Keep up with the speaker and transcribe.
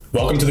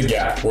Welcome to The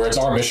Gap, where it's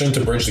our mission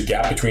to bridge the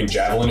gap between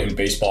javelin and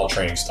baseball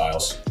training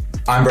styles.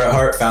 I'm Brett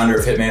Hart, founder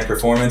of Hitman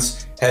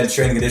Performance, head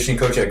strength and conditioning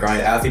coach at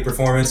Grind Athlete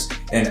Performance,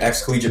 and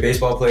ex-collegiate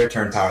baseball player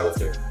turned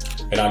powerlifter.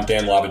 And I'm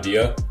Dan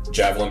Labadia,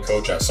 javelin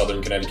coach at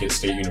Southern Connecticut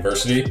State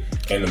University,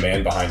 and the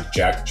man behind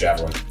Jacked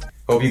Javelin.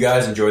 Hope you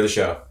guys enjoy the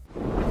show.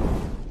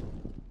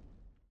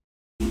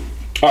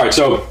 All right,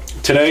 so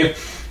today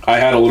I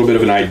had a little bit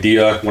of an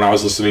idea when I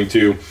was listening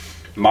to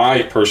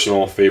my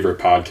personal favorite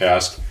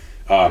podcast,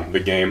 The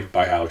Game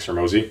by Alex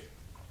Hormozi.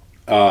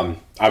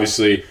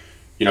 Obviously,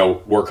 you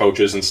know, we're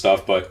coaches and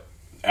stuff, but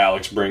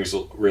Alex brings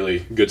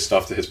really good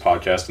stuff to his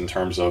podcast in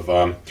terms of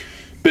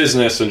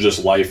business and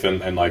just life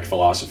and like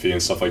philosophy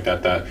and stuff like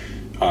that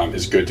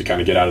is good to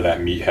kind of get out of that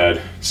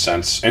meathead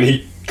sense. And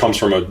he comes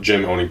from a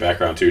gym owning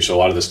background too, so a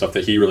lot of the stuff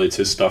that he relates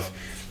his stuff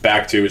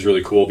back to is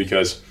really cool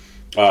because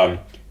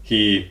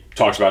he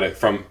talks about it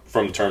from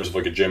the terms of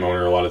like a gym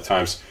owner a lot of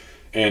times.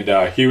 And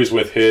he was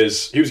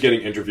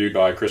getting interviewed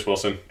by Chris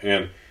Wilson,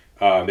 and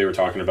they were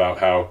talking about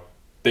how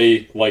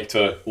they like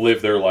to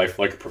live their life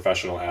like a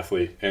professional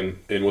athlete. And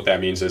what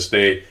that means is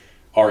they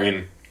are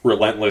in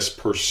relentless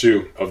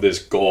pursuit of this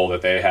goal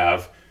that they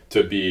have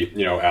to be,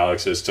 you know,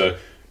 Alex is to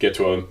get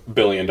to $1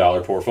 billion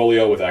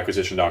portfolio with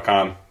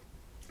acquisition.com.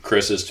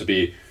 Chris is to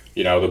be,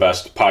 you know, the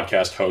best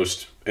podcast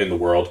host in the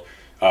world.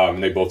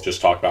 And they both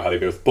just talk about how they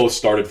both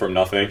started from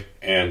nothing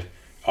and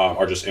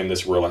are just in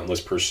this relentless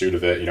pursuit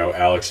of it. You know,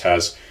 Alex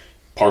has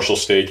partial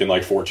stake in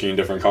like 14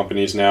 different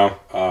companies now,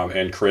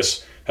 and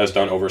Chris has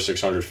done over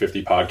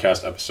 650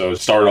 podcast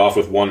episodes. Started off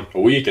with 1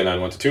 a week, and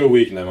then went to 2 a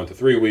week, and then went to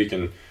 3 a week.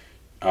 And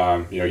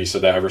you know, he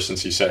said that ever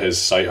since he set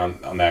his sight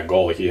on that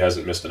goal, like, he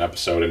hasn't missed an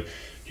episode, and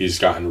he's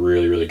gotten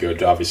really, really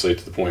good. Obviously,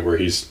 to the point where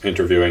he's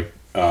interviewing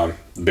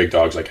big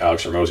dogs like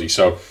Alex Hormozi.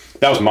 So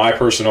that was my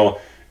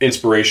personal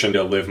inspiration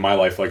to live my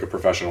life like a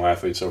professional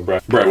athlete. So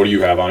Brett, what do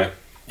you have on it?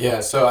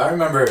 Yeah, so I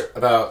remember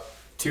about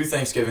 2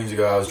 Thanksgivings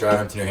ago, I was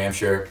driving to New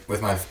Hampshire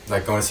with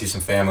going to see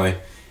some family,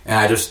 and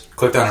I just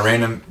clicked on a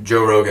random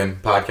Joe Rogan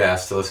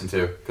podcast to listen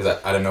to, because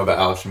I didn't know about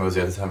Alex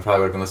Hormozi at the time. Probably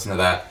would have been listening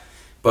to that.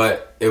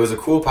 But it was a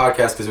cool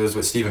podcast because it was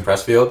with Steven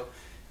Pressfield,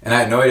 and I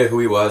had no idea who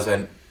he was,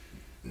 and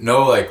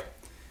no, like,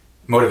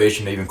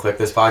 motivation to even click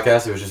this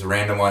podcast. It was just a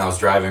random one. I was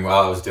driving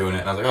while I was doing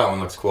it, and I was like, oh, that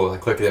one looks cool. I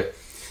clicked it,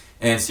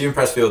 and Steven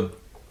Pressfield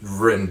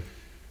written,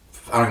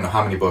 I don't even know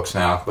how many books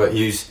now, but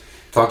he's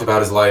talked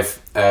about his life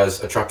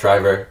as a truck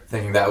driver,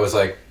 thinking that was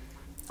like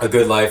a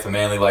good life, a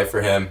manly life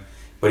for him,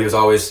 but he was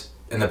always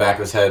in the back of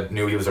his head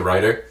knew he was a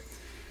writer,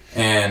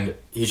 and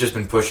he's just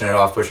been pushing it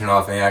off,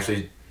 and he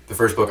actually, the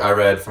first book I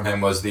read from him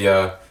was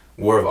the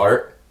War of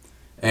Art,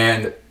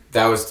 and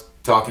that was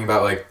talking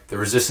about like the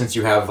resistance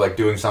you have like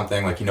doing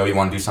something, like, you know, you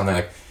want to do something,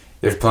 like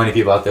there's plenty of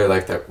people out there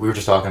like that we were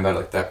just talking about,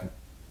 like that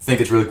think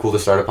it's really cool to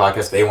start a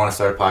podcast, they want to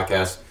start a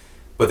podcast,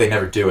 but they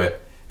never do it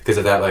because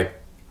of that like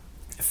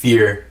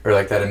fear or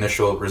like that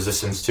initial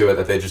resistance to it,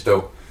 that they just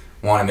don't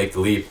want to make the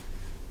leap.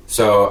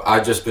 So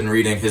I've just been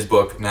reading his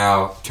book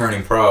now,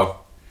 Turning Pro,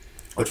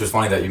 which was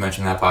funny that you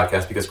mentioned that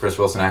podcast because Chris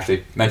Wilson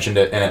actually mentioned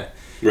it in it.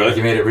 Really? Like,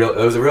 he made it real.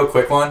 It was a real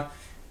quick one,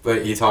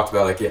 but he talked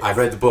about like, yeah, I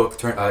read the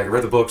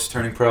books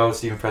Turning Pro,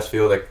 Steven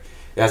Pressfield, like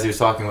as he was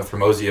talking with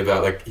Hormozi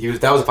about like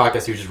that was a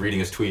podcast he was just reading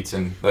his tweets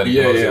and letting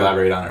Hormozi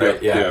elaborate on it,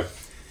 right? Yeah.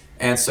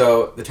 And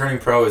so the Turning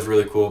Pro is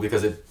really cool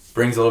because it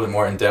brings a little bit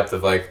more in depth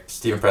of like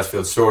Steven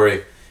Pressfield's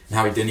story and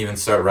how he didn't even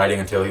start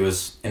writing until he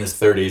was in his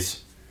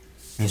 30s.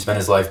 He spent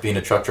his life being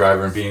a truck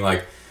driver and being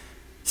like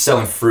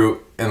selling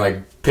fruit and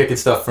like picking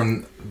stuff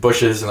from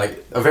bushes and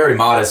like a very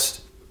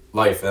modest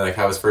life, and like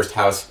how his first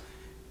house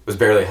was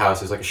barely a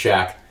house, it was like a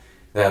shack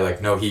that had like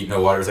no heat,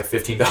 no water. It was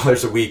like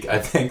 $15 a week, I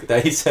think,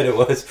 that he said it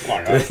was.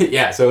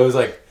 Yeah, so it was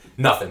like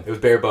nothing. It was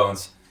bare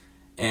bones.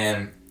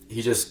 And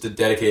he just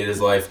dedicated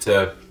his life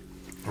to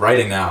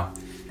writing now.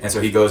 And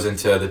so he goes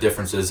into the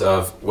differences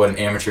of what an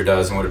amateur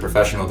does and what a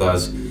professional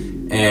does.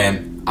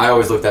 And I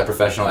always looked at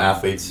professional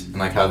athletes and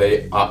like how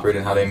they operate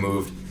and how they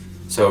moved.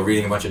 So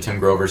reading a bunch of Tim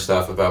Grover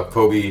stuff about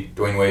Kobe,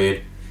 Dwayne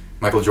Wade,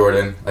 Michael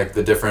Jordan, like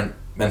the different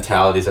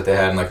mentalities that they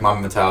had. And like my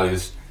mentality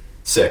was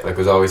sick. Like it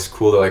was always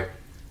cool to like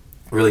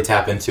really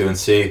tap into and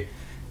see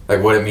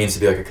like what it means to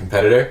be like a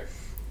competitor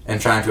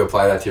and trying to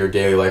apply that to your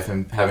daily life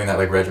and having that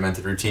like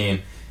regimented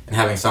routine and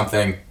having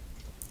something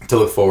to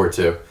look forward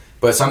to.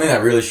 But something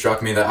that really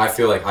struck me that I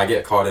feel like I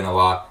get caught in a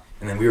lot,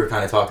 and then we were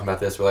kind of talking about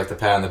this with like the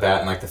pat on the back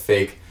and like the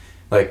fake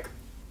like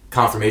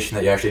confirmation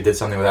that you actually did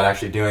something without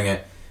actually doing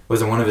it,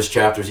 was in one of his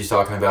chapters he's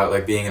talking about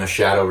like being in a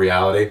shadow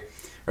reality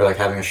or like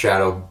having a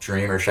shadow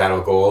dream or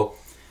shadow goal,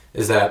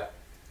 is that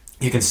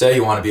you can say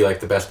you want to be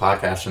like the best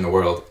podcaster in the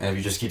world, and if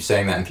you just keep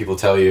saying that and people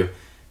tell you,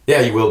 yeah,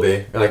 you will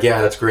be, or like,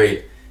 yeah, that's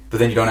great, but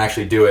then you don't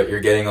actually do it,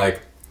 you're getting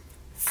like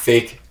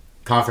fake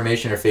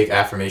confirmation or fake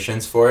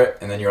affirmations for it,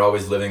 and then you're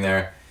always living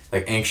there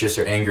like anxious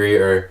or angry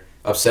or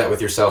upset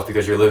with yourself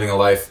because you're living a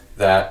life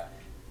that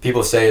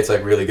people say it's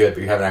like really good,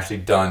 but you haven't actually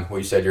done what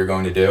you said you're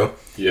going to do.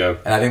 Yeah.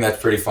 And I think that's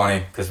pretty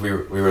funny because we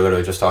were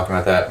literally just talking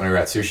about that when we were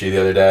at sushi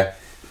the other day,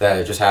 that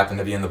it just happened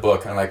to be in the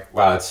book. And I'm like,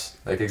 wow, it's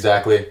like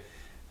exactly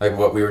like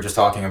what we were just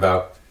talking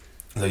about.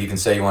 So you can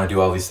say you want to do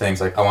all these things,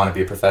 like I want to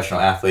be a professional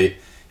athlete.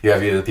 You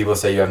have either the people that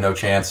say you have no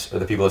chance or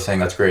the people that are saying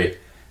that's great.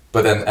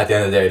 But then at the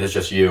end of the day, it is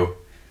just you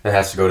that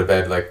has to go to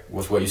bed like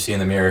with what you see in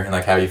the mirror and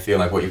like how you feel,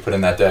 like what you put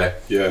in that day.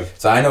 Yeah.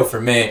 So I know for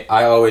me,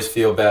 I always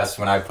feel best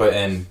when I put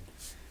in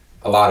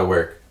a lot of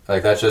work.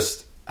 Like that's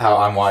just how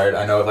I'm wired.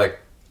 I know like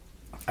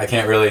I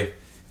can't really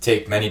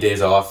take many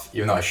days off,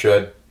 even though I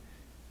should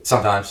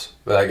sometimes.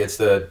 But like it's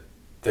the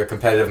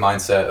competitive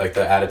mindset, like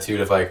the attitude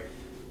of like,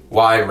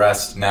 why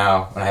rest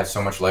now when I have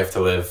so much life to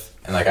live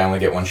and like I only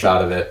get one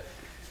shot of it.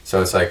 So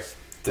it's like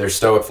there's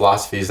Stoic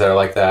philosophies that are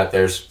like that.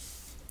 There's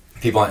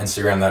people on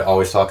Instagram that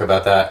always talk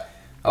about that.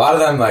 A lot of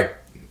them, like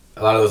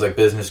a lot of those like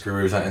business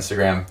gurus on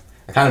Instagram,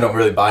 I kind of don't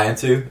really buy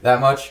into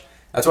that much.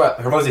 That's why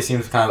Hormozi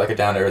seems kind of like a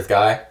down to earth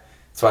guy.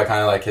 That's why I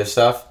kind of like his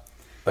stuff.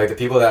 Like the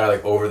people that are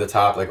like over the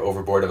top, like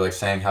overboard of like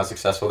saying how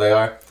successful they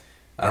are,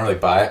 I don't really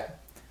buy it.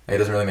 Like, it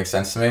doesn't really make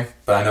sense to me.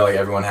 But I know like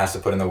everyone has to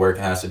put in the work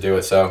and has to do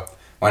it. So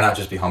why not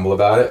just be humble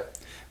about it?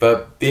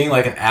 But being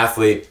like an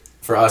athlete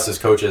for us as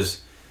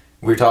coaches,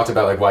 we talked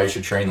about like why you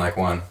should train like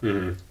one.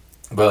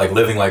 Mm-hmm. But like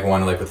living like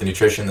one, like with the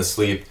nutrition, the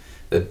sleep,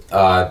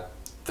 the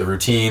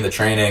routine, the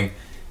training,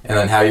 and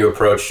then how you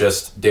approach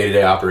just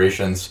day-to-day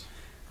operations.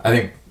 I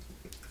think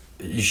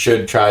you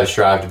should try to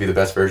strive to be the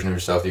best version of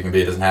yourself you can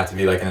be. It doesn't have to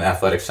be like in an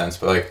athletic sense,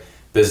 but like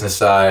business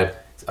side,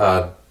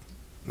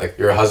 like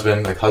you're a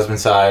husband, like husband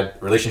side,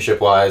 relationship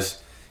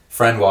wise,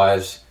 friend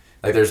wise.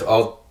 Like there's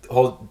all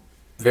whole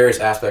various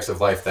aspects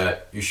of life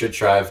that you should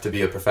strive to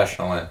be a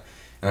professional in.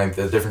 And like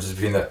the difference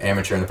between the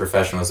amateur and the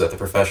professional is that the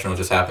professional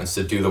just happens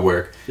to do the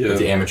work that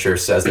the amateur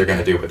says they're going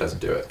to do but doesn't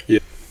do it. Yeah.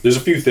 There's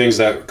a few things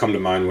that come to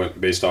mind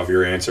based off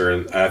your answer,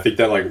 and I think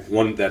that like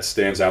one that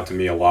stands out to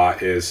me a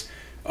lot is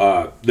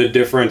the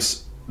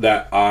difference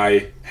that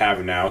I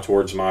have now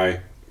towards my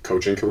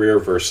coaching career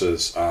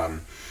versus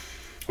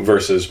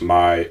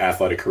my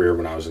athletic career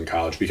when I was in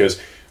college.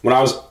 Because when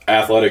I was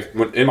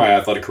in my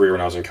athletic career when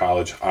I was in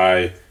college,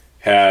 I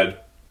had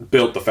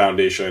built the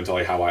foundation into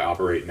like how I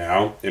operate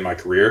now in my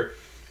career.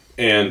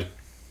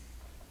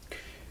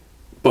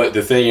 But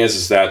the thing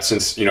is that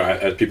since, you know,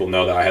 as people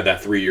know that I had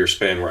that 3-year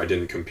span where I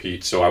didn't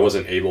compete, so I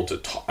wasn't able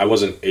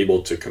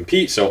to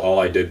compete. So all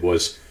I did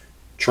was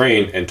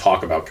train and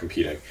talk about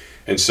competing.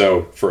 And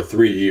so for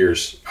 3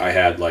 years, I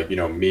had like, you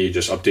know, me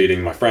just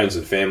updating my friends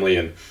and family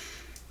and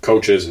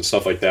coaches and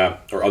stuff like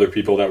that, or other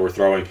people that were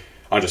throwing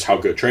on just how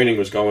good training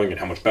was going and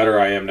how much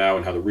better I am now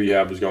and how the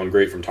rehab was going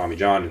great from Tommy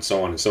John and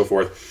so on and so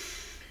forth.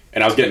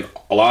 And I was getting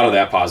a lot of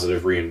that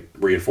positive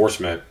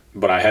reinforcement,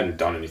 but I hadn't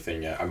done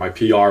anything yet. My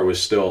PR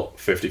was still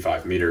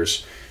 55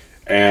 meters.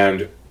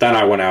 And then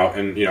I went out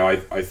and, you know,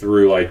 I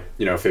threw like,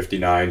 you know,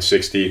 59,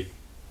 60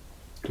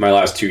 my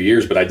last 2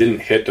 years, but I didn't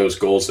hit those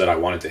goals that I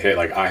wanted to hit.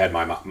 Like I had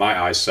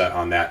my eyes set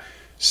on that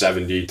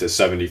 70 to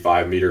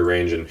 75 meter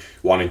range and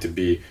wanting to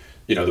be,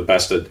 you know, the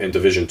best in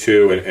Division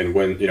II and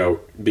win, you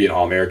know, be an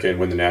All-American,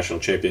 win the national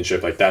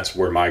championship. Like that's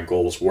where my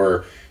goals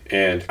were.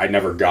 And I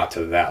never got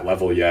to that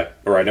level yet,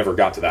 or I never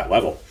got to that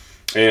level.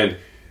 And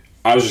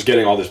I was just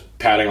getting all this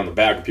patting on the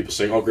back of people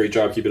saying, oh, great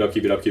job, keep it up,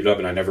 keep it up, keep it up.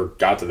 And I never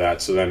got to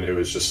that. So then it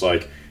was just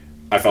like,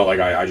 I felt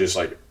like I just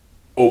like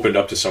opened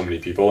up to so many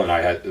people and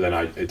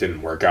it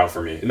didn't work out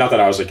for me. Not that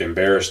I was like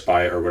embarrassed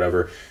by it or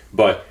whatever,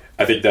 but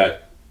I think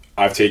that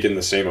I've taken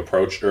the same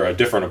approach or a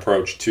different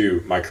approach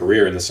to my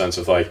career in the sense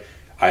of like,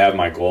 I have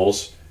my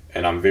goals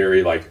and I'm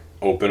very like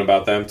open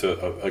about them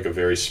to like a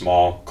very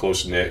small,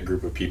 close-knit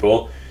group of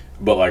people.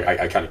 But like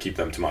I kind of keep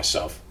them to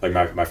myself. Like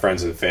my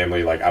friends and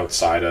family, like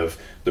outside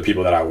of the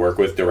people that I work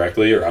with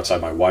directly or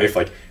outside my wife,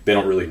 like they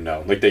don't really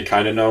know. Like they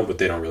kind of know, but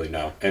they don't really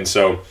know. And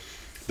so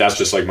that's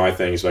just like my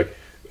thing is like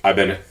I've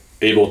been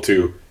able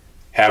to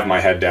have my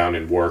head down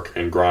and work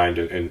and grind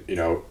and you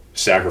know,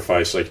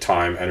 sacrifice like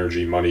time,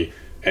 energy, money,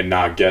 and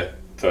not get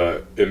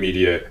the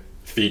immediate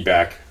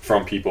feedback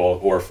from people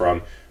or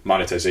from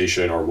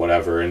monetization or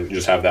whatever, and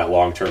just have that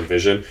long-term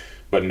vision,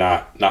 but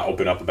not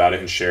open up about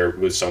it and share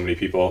with so many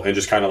people and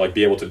just kind of like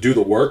be able to do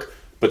the work,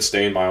 but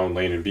stay in my own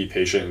lane and be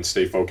patient and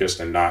stay focused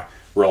and not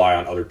rely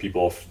on other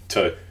people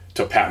to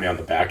pat me on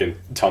the back and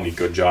tell me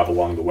good job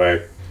along the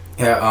way.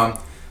 Yeah,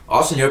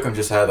 Austin Yoakum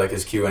just had like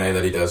his Q&A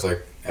that he does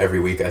like every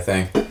week, I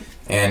think.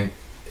 And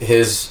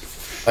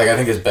his, like I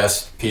think his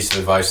best piece of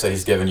advice that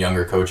he's given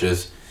younger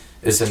coaches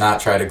is to not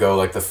try to go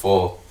like the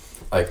full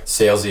like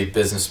salesy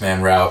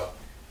businessman route.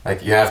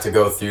 Like you have to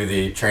go through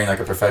the train like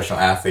a professional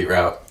athlete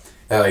route.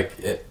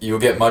 You'll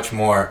get much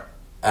more,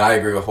 and I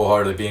agree with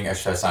wholeheartedly being an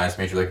exercise science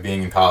major, like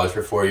being in college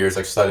for 4 years,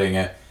 like studying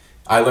it.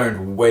 I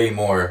learned way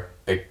more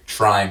like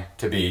trying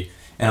to be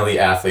an elite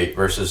athlete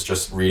versus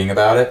just reading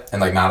about it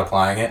and like not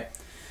applying it.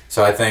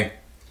 So I think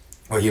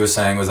what he was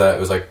saying was that it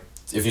was like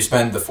if you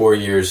spend the 4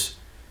 years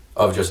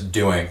of just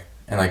doing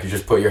and like you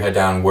just put your head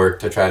down and work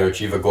to try to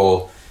achieve a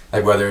goal,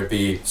 like whether it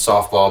be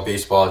softball,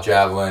 baseball,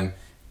 javelin,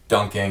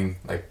 dunking,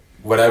 like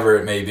whatever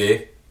it may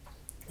be,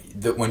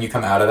 when you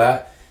come out of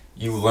that,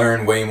 you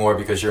learn way more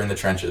because you're in the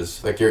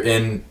trenches. Like you're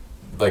in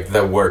like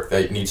the work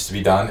that needs to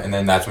be done, and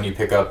then that's when you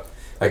pick up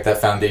like that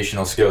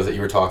foundational skills that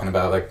you were talking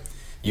about. Like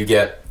you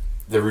get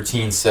the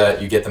routine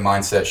set, you get the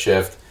mindset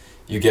shift,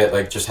 you get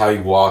like just how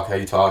you walk, how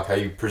you talk, how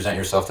you present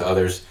yourself to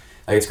others.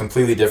 Like it's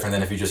completely different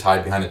than if you just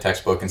hide behind a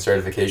textbook and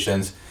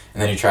certifications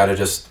and then you try to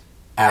just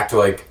act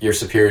like you're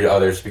superior to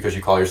others because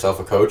you call yourself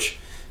a coach.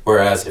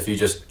 Whereas if you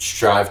just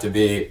strive to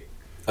be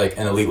like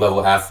an elite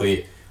level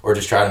athlete or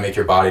just try to make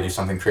your body do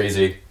something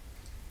crazy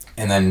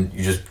and then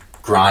you just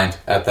grind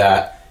at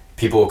that,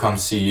 people will come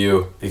see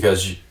you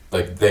because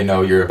like they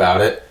know you're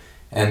about it.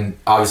 And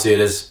obviously it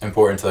is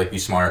important to like be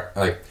smart,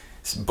 like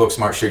book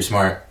smart, street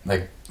smart,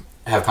 like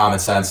have common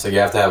sense. So you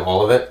have to have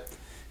all of it.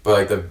 But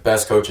like the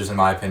best coaches in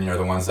my opinion are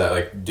the ones that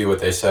like do what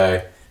they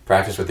say,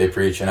 practice what they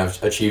preach, and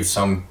have achieved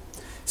some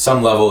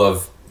level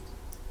of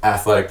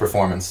athletic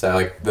performance that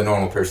like the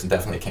normal person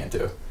definitely can't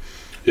do.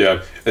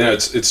 Yeah, and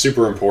it's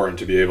super important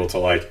to be able to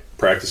like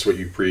practice what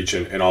you preach,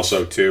 and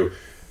also too,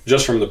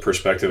 just from the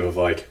perspective of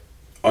like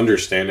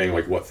understanding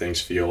like what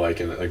things feel like,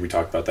 and like we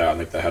talked about that in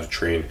like the How to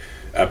Train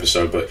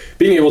episode, but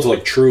being able to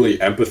like truly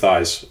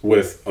empathize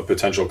with a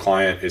potential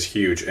client is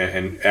huge,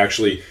 and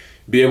actually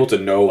be able to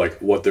know like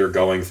what they're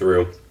going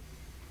through.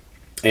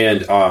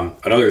 And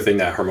another thing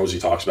that Hormozi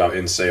talks about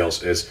in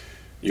sales is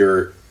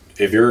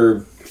if you're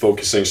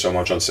focusing so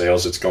much on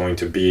sales, it's going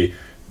to be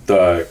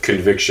the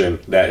conviction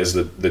that is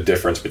the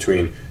difference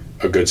between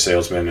a good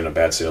salesman and a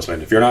bad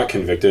salesman. If you're not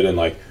convicted in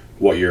like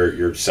what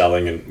you're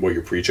selling and what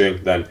you're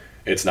preaching, then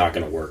it's not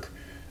going to work.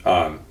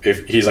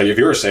 If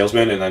you're a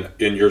salesman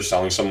and you're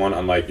selling someone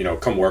on like,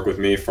 come work with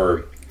me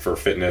for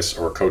fitness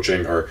or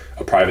coaching or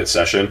a private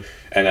session,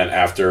 and then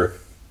after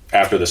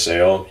the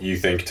sale you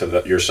think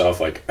to yourself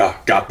like,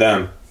 got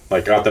them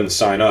to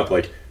sign up,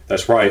 like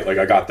that's right, like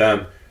I got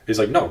them. He's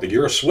like, no,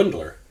 you're a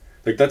swindler.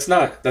 Like that's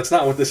not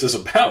what this is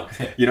about.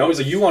 It's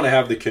like you want to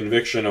have the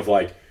conviction of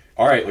like,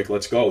 all right, like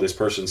let's go. This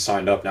person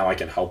signed up, now I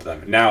can help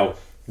them. Now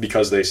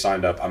because they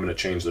signed up, I'm going to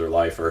change their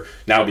life. Or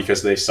now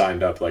because they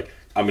signed up, like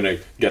I'm going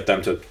to get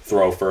them to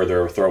throw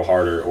further or throw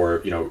harder, or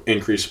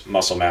increase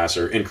muscle mass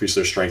or increase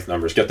their strength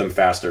numbers, get them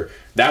faster.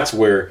 That's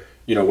where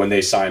when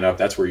they sign up,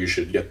 that's where you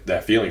should get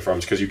that feeling from,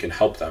 is because you can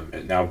help them.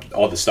 And now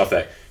all the stuff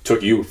that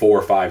took you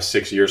 4, 5,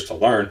 6 years to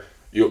learn,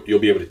 you'll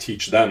be able to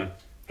teach them,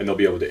 and they'll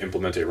be able to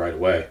implement it right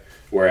away.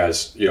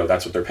 Whereas,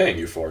 that's what they're paying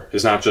you for.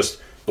 It's not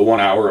just the 1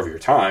 hour of your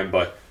time,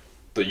 but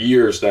the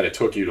years that it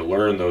took you to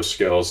learn those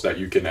skills that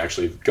you can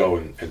actually go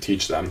and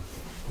teach them.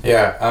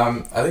 Yeah,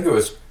 I think it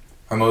was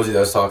Hormozi that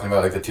was talking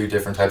about like the two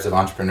different types of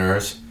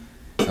entrepreneurs.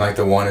 And like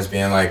the one is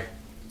being like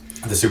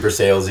the super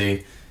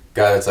salesy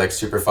guy that's like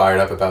super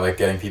fired up about like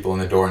getting people in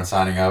the door and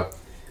signing up.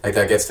 Like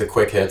that gets the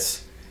quick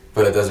hits,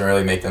 but it doesn't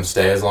really make them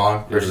stay as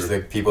long, versus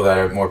the people that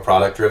are more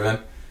product driven,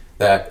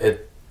 that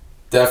it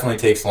definitely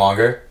takes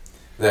longer.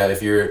 That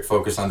if you're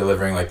focused on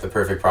delivering like the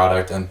perfect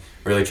product and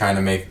really trying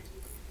to make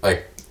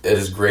like it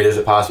as great as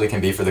it possibly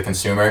can be for the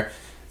consumer,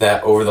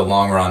 that over the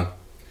long run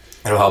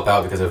it'll help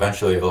out, because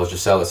eventually it'll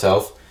just sell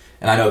itself.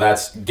 And I know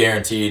that's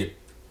guaranteed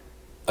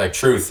like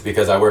truth,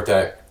 because I worked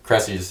at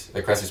Cressy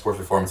Sports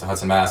Performance in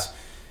Hudson, Mass.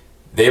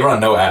 They run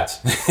no ads.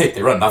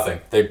 They run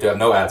nothing. They have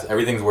no ads.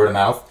 Everything's word of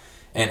mouth,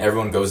 and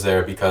everyone goes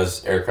there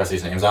because Eric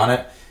Cressy's name's on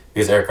it.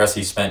 Because Eric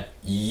Cressy spent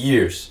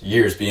years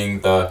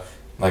being the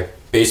like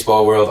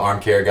baseball world arm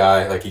care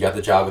guy. Like he got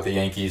the job with the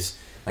Yankees.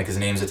 Like his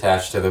name's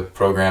attached to the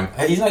program.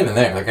 He's not even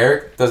there. Like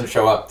Eric doesn't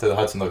show up to the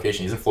Hudson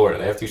location. He's in Florida.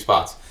 They have 2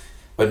 spots,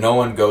 but no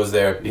one goes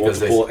there because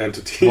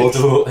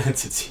multiple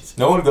entities.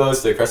 No one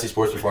goes to Cressy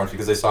Sports Performance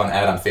because they saw an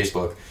ad on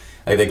Facebook.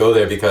 Like they go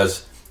there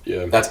because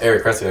that's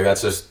Eric Cressy. Like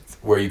that's just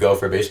where you go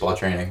for baseball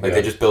training. Like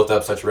they just built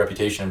up such a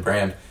reputation and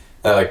brand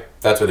that like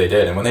that's what they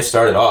did. And when they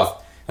started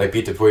off, like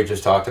Pete Dupuy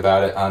just talked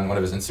about it on one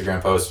of his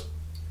Instagram posts,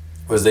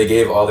 was they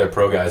gave all their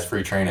pro guys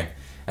free training.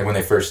 Like when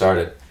they first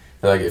started,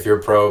 they're like, if you're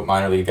a pro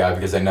minor league guy,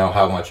 because they know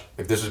how much,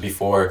 like this was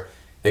before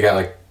they got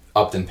like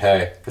upped in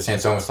pay, because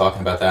Sansone was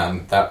talking about that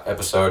in that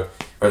episode,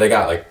 where they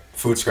got like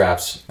food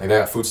scraps, like they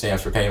got food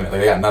stamps for payment, like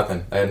they got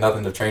nothing, they had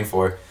nothing to train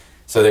for.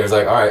 So they was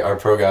like, all right, our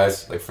pro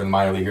guys, like for the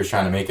minor leaguers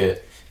trying to make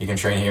it, you can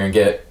train here and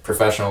get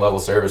professional level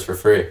service for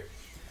free.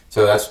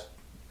 So that's,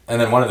 and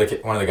then one of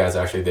the guys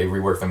actually, they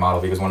reworked the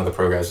model, because one of the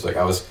pro guys was like,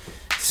 I was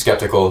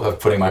skeptical of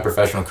putting my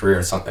professional career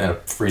in a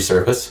free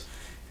service.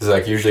 Because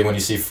like usually when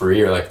you see free,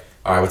 you're like,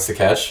 all right, what's the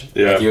catch?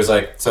 Yeah. Like he was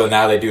like, so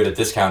now they do it at a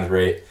discounted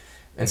rate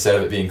instead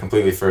of it being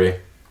completely free.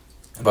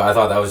 But I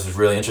thought that was just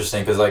really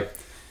interesting, because like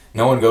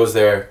no one goes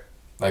there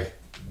like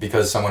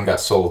because someone got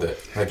sold it.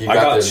 Like you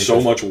got there so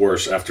much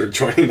worse after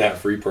joining that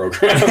free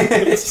program.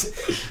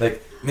 It's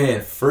like, man,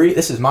 free.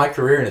 This is my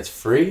career and it's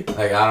free.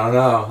 Like I don't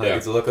know. Like,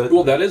 it's a look at it.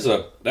 Well, that is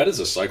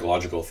a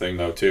psychological thing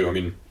though too. I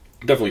mean,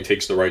 it definitely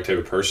takes the right type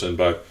of person,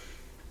 but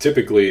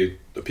typically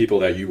the people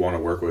that you want to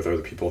work with are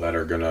the people that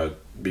are going to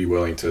be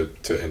willing to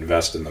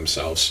invest in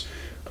themselves.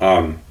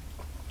 I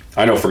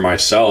know for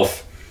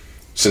myself,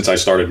 since I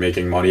started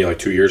making money like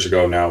 2 years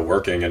ago now,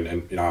 working,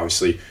 and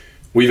obviously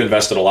we've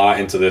invested a lot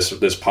into this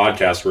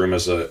podcast room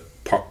as a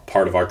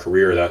part of our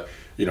career that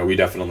we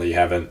definitely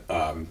haven't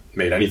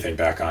made anything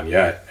back on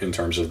yet in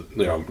terms of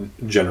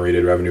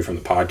generated revenue from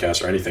the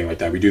podcast or anything like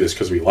that. We do this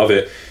because we love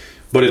it,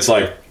 but it's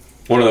like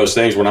one of those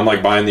things when I'm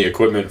like buying the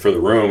equipment for the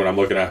room and I'm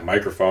looking at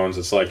microphones,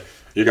 it's like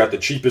you got the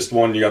cheapest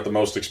one, you got the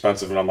most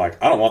expensive, and I'm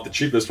like, I don't want the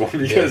cheapest one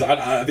because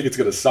I think it's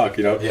gonna suck,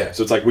 you know. Yeah.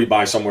 So it's like we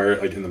buy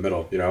somewhere like in the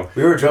middle, you know.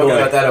 We were joking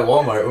about that at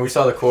Walmart when we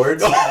saw the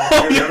cords.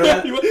 Remember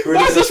that?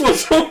 Why is this one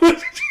so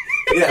much?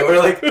 Yeah,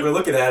 we're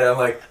looking at it. I'm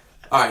like,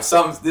 all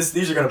right,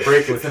 these are gonna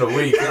break within a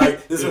week. They're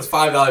like, this one's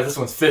 $5, this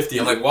one's $50.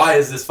 I'm like, why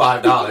is this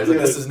 $5? Like,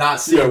 this is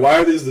not. Yeah, why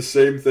are these the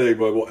same thing,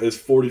 but it's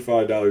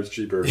 $45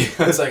 cheaper?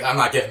 It's like, I'm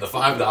not getting the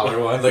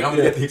 $5 one. Like, I'm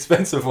gonna get the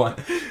expensive one.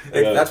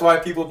 Like, that's why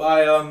people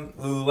buy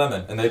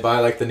Lululemon, and they buy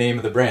like the name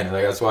of the brand.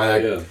 Like, that's why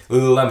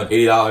Lululemon,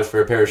 $80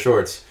 for a pair of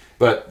shorts.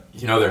 But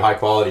you know they're high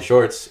quality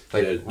shorts.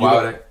 Like, why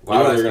would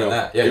I spend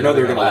that? Yeah, you know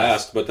they're gonna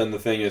last. But then the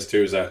thing is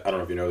too is that I don't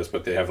know if you know this,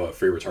 but they have a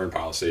free return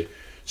policy.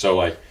 So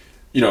like,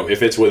 you know,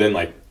 if it's within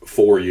like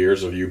 4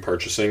 years of you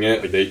purchasing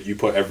it, like you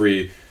put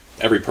every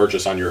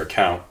purchase on your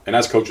account, and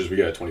as coaches we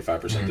get a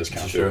 25%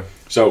 discount too. True.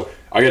 So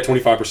I get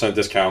 25%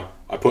 discount.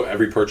 I put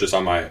every purchase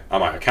on my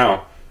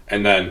account,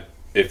 and then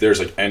if there's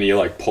like any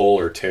like pull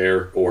or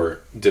tear or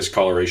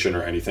discoloration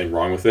or anything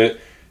wrong with it,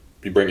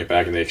 you bring it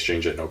back and they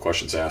exchange it, no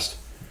questions asked.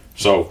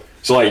 So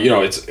like, you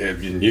know,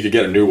 you could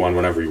get a new one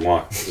whenever you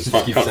want. It's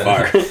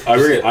fire.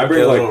 I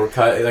bring like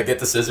cut, get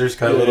the scissors,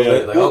 cut a little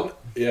bit. Like,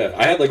 yeah,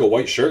 I had like a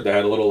white shirt that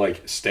had a little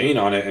like stain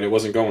on it and it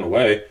wasn't going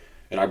away,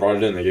 and I brought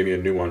it in. They gave me a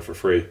new one for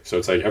free. So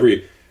it's like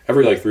every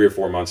like 3 or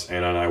 4 months,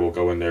 Anna and I will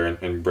go in there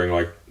and bring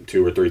like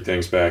 2 or 3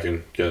 things back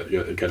and get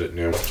it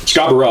new.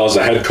 Scott Burrell is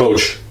the head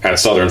coach at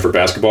Southern for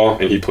basketball,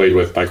 and he played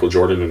with Michael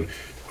Jordan and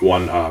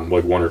won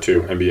like 1 or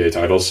 2 NBA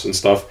titles and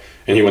stuff.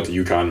 And he went to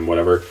UConn and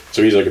whatever.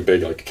 So he's like a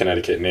big like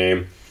Connecticut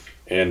name,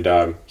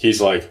 and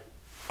he's like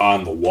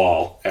on the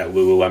wall at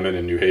Lululemon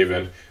in New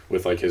Haven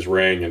with like his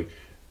ring and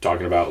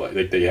talking about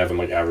like they have him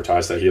like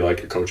advertised that he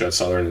like a coach at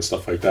Southern and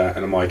stuff like that.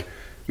 And I'm like,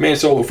 man,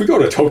 so if we go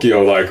to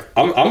Tokyo, like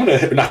I'm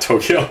gonna not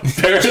Tokyo,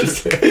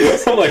 Paris.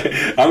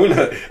 I'm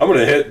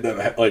gonna hit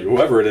them, like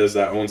whoever it is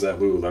that owns that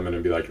Lululemon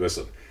and be like,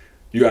 listen,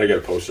 you got to get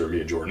a poster of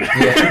me and Jordan.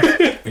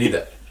 Yeah, we need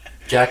that.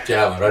 Jack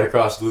Javelin right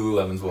across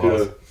Lululemon's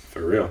walls. Yeah,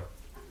 for real.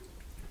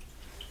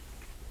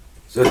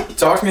 So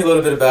talk to me a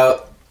little bit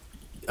about.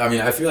 I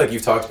mean, I feel like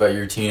you've talked about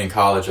your routine in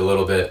college a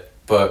little bit,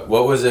 but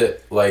what was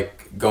it like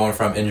going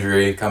from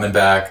injury, coming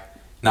back,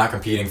 not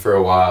competing for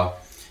a while?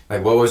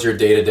 Like, what was your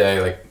day-to-day,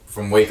 like,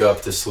 from wake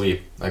up to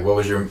sleep? Like, what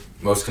was your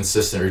most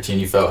consistent routine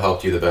you felt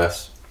helped you the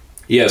best?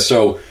 Yeah,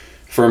 so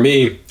for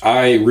me,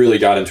 I really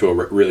got into a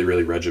really,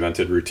 really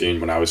regimented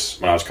routine when I was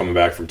coming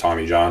back from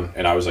Tommy John,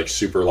 and I was, like,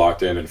 super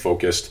locked in and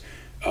focused,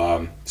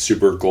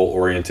 super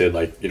goal-oriented.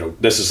 Like, you know,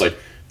 this is, like,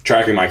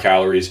 tracking my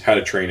calories, had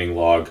a training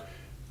log.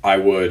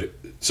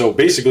 So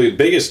basically, the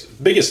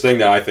biggest thing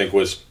that I think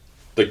was,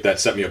 like, that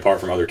set me apart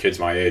from other kids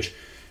my age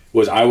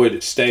was I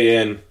would stay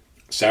in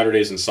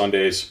Saturdays and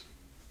Sundays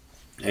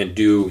and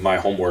do my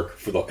homework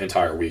for the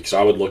entire week. So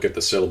I would look at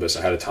the syllabus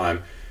ahead of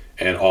time,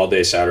 and all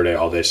day Saturday,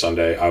 all day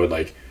Sunday, I would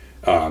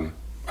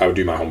I would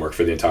do my homework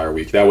for the entire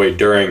week. That way,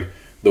 during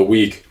the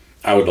week,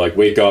 I would like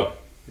wake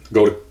up,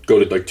 go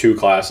to like 2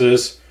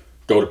 classes,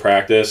 go to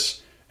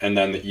practice, and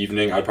then the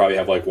evening I'd probably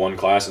have like 1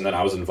 class, and then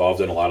I was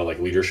involved in a lot of like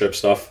leadership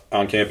stuff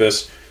on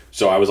campus.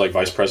 So I was like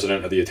vice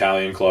president of the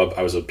Italian club.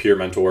 I was a peer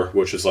mentor,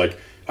 which is like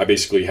I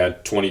basically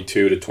had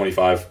 22 to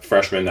 25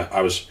 freshmen that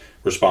I was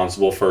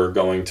responsible for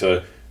going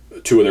to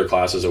 2 of their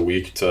classes a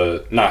week,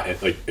 to not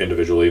like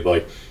individually, but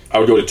like I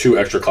would go to 2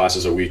 extra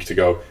classes a week to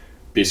go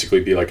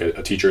basically be like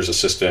a teacher's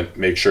assistant,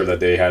 make sure that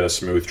they had a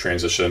smooth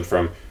transition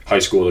from high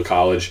school to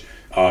college.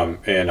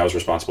 And I was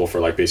responsible for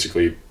like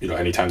basically, you know,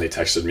 anytime they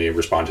texted me,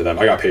 respond to them.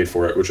 I got paid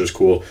for it, which was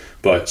cool.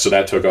 But so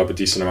that took up a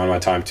decent amount of my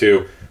time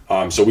too.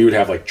 So we would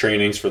have like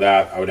trainings for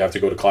that. I would have to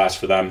go to class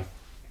for them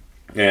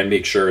and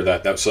make sure so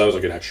that was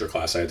like an extra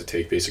class I had to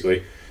take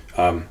basically.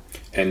 And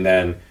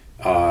then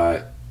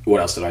what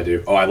else did I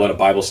do? Oh, I led a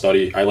Bible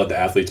study. I led the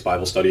athletes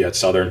Bible study at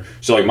Southern.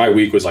 So like my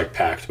week was like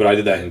packed, but I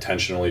did that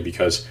intentionally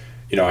because,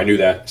 you know, I knew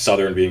that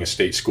Southern being a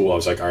state school, I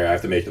was like, all right, I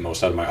have to make the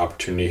most out of my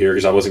opportunity here,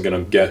 because I wasn't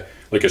going to get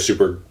like a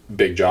super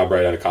big job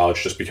right out of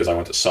college just because I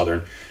went to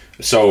Southern.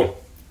 So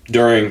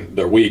during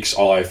the weeks,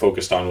 all I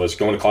focused on was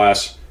going to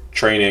class,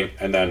 training,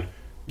 and then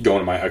going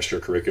to my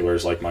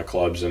extracurriculars like my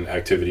clubs and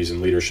activities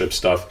and leadership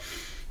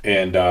stuff.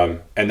 And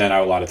then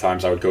a lot of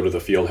times I would go to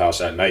the field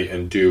house at night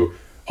and do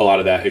a lot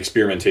of that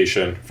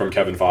experimentation from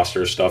Kevin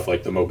Foster's stuff,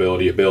 like the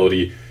mobility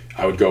ability.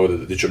 I would go to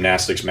the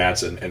gymnastics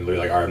mats and be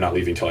like, all right, I'm not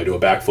leaving until I do a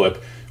backflip.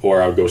 Or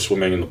I would go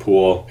swimming in the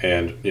pool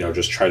and, you know,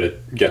 just try to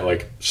get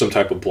like some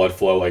type of blood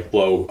flow, like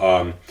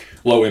low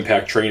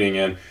impact training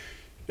in.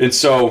 And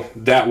so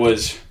that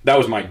was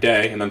my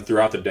day. And then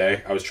throughout the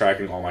day, I was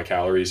tracking all my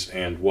calories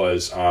and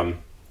was,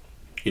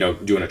 you know,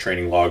 doing a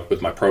training log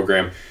with my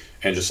program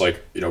and just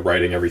like, you know,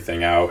 writing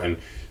everything out and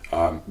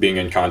being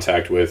in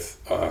contact with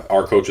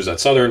our coaches at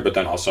Southern, but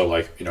then also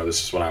like, you know,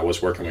 this is when I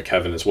was working with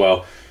Kevin as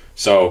well.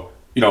 So,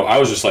 you know, I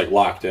was just like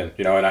locked in,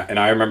 you know, and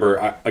I remember,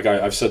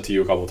 I've said to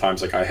you a couple of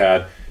times, like I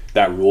had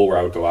that rule where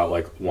I would go out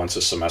like once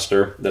a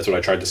semester. That's what I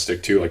tried to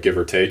stick to, like give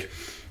or take.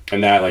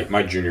 And that like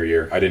my junior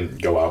year, I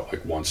didn't go out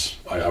like once.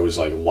 I was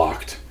like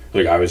locked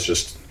Like I was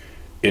just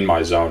in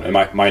my zone. And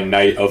my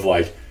night of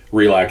like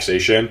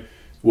relaxation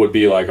would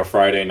be like a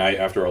Friday night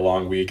after a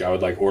long week. I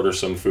would like order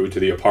some food to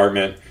the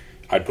apartment.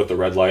 I'd put the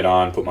red light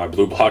on, put my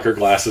blue blocker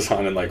glasses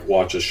on, and like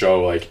watch a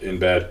show like in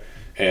bed,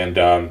 and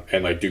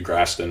like do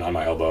Graston on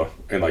my elbow.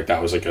 And like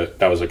that was like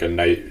a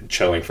night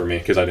chilling for me,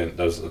 because that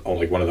was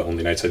only one of the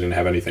only nights I didn't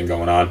have anything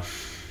going on.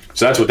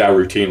 So that's what that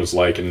routine was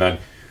like. And then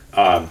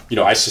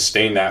I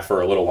sustained that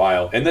for a little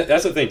while. And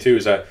that's the thing too,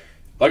 is that,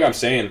 like I'm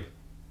saying,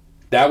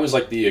 that was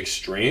like the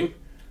extreme.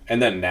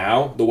 And then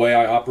now the way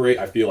I operate,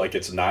 I feel like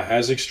it's not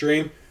as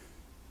extreme,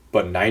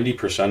 but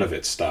 90% of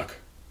it stuck.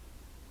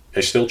 I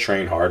still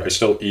train hard. I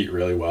still eat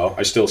really well.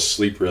 I still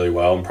sleep really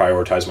well and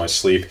prioritize my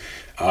sleep.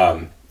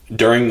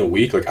 During the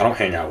week, like I don't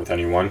hang out with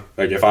anyone.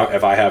 Like if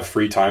I have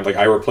free time, like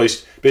I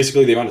replaced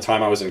basically the amount of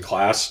time I was in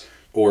class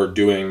or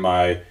doing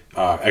my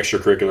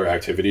extracurricular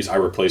activities. I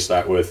replaced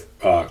that with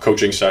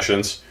coaching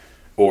sessions,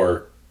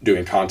 or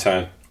doing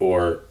content,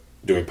 or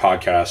doing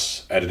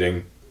podcasts,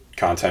 editing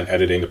content,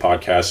 editing the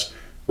podcasts,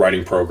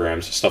 writing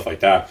programs, stuff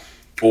like that,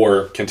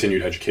 or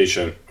continued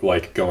education,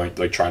 like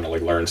trying to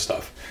like learn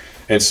stuff.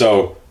 And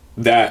so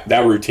that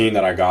routine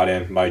that I got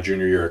in my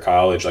junior year of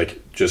college,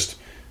 like just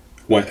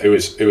when it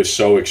was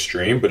so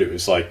extreme, but it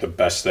was like the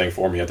best thing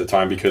for me at the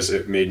time, because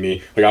it made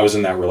me like, I was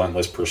in that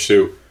relentless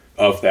pursuit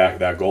of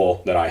that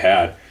goal that I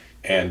had.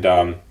 And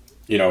and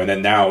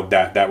then now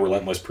that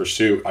relentless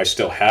pursuit, I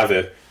still have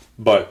it,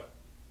 but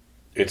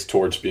it's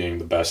towards being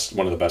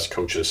one of the best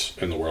coaches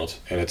in the world.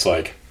 And it's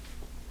like,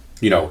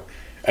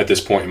 at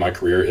this point in my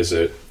career, is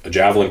it a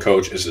javelin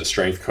coach? Is it a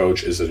strength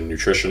coach? Is it a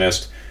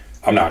nutritionist?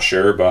 I'm not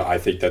sure, but I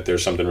think that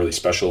there's something really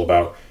special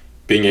about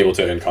being able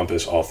to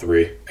encompass all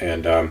three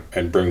and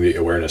bring the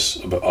awareness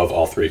of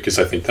all three. Because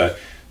I think that,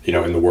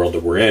 in the world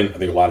that we're in, I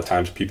think a lot of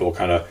times people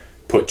kind of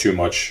put too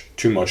much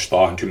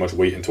thought and too much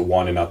weight into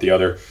one and not the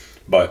other.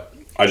 But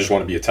I just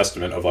want to be a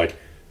testament of like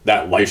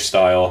that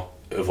lifestyle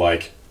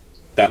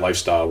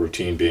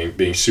routine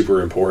being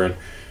super important.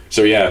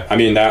 So yeah, I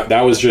mean that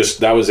was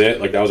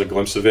it. Like that was a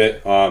glimpse of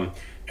it.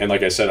 And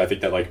like I said, I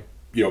think that like,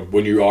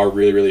 when you are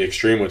really, really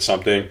extreme with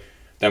something,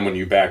 then when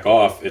you back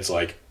off, it's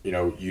like,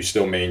 you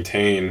still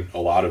maintain a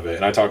lot of it.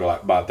 And I talk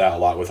about that a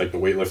lot with like the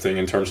weightlifting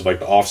in terms of like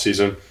the off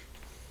season.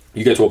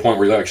 You get to a point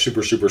where you're like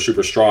super, super,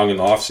 super strong in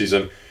the off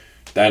season.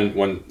 Then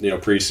when,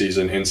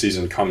 preseason, in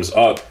season comes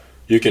up,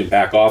 you can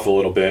back off a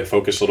little bit,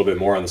 focus a little bit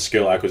more on the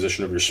skill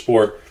acquisition of your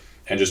sport,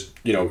 and just,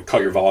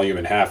 cut your volume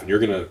in half, and you're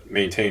going to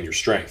maintain your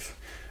strength.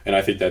 And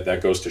I think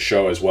that goes to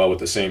show as well with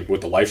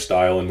the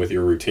lifestyle and with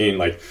your routine.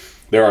 Like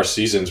there are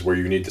seasons where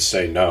you need to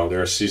say no.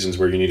 There are seasons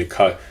where you need to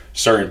cut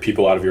certain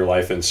people out of your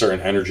life and certain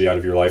energy out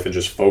of your life and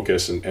just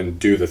focus and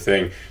do the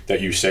thing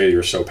that you say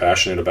you're so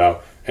passionate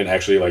about, and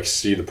actually like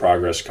see the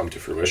progress come to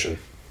fruition.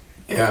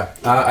 Yeah.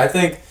 I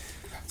think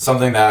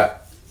something that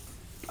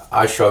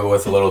I struggle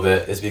with a little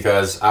bit is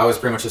because I was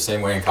pretty much the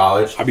same way in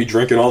college. I'd be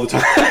drinking all the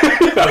time.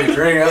 I'd be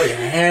drinking, I'd be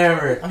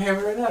hammered. I'm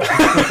hammered right now.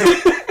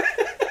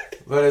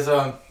 But it's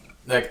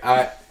like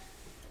I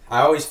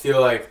always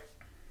feel like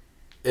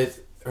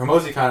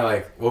Hormozi kind of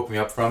like woke me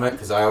up from it,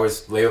 because I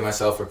always labeled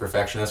myself a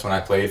perfectionist when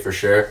I played, for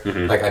sure.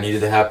 Mm-hmm. Like I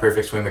needed to have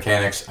perfect swing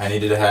mechanics. I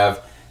needed to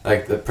have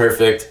like the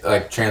perfect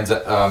like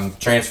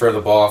transfer of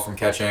the ball from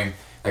catching,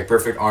 like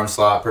perfect arm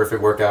slot,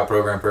 perfect workout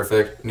program,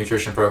 perfect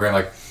nutrition program.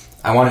 Like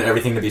I wanted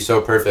everything to be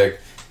so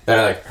perfect that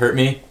it like hurt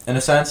me in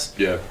a sense.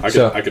 Yeah, I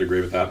could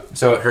agree with that.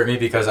 So it hurt me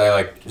because I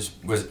like just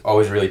was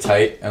always really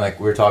tight, and like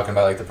we were talking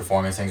about like the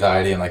performance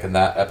anxiety, and like in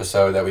that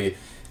episode that we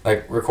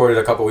like recorded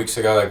a couple weeks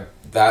ago, like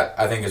that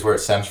I think is where it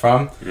stems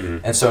from. Mm-hmm.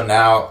 And so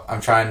now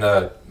I'm trying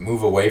to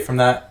move away from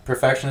that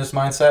perfectionist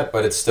mindset,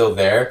 but it's still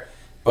there,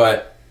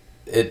 but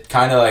it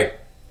kind of like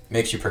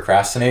makes you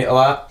procrastinate a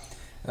lot.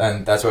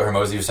 And that's what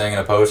Hormozi was saying in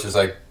a post, is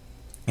like,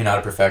 you're not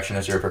a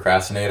perfectionist, you're a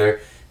procrastinator,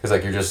 because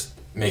like you're just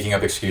making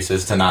up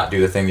excuses to not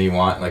do the thing that you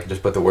want, and like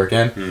just put the work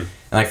in. And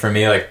like for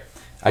me, like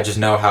I just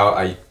know how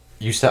I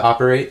used to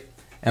operate,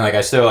 and like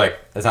I still like,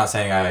 it's not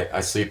saying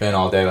I sleep in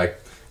all day, like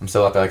I'm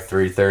still up at like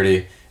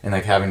 3:30 and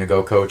like having to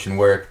go coach and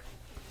work.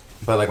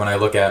 But like when I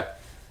look at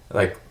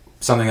like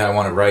something that I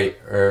want to write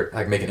or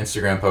like make an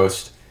Instagram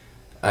post,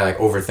 I like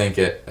overthink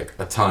it like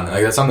a ton.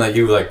 Like that's something that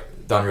you like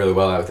done really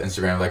well at with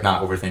Instagram, like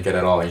not overthink it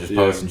at all. You just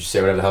post and just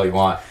say whatever the hell you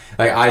want.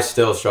 Like I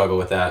still struggle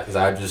with that, because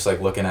I'm just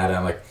like looking at it,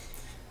 I'm like,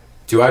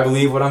 do I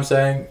believe what I'm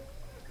saying?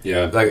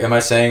 Yeah. Like, am I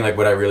saying like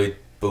what I really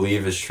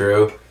believe is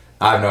true?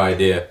 I have no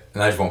idea,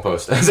 and I just won't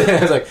post it.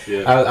 It's like,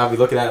 I'll be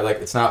looking at it like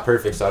it's not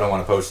perfect, so I don't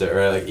want to post it.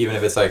 Or like even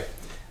if it's like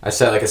I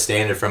set like a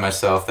standard for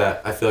myself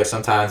that I feel like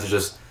sometimes is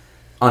just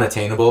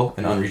unattainable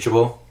and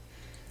unreachable.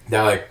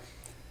 That like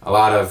a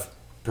lot of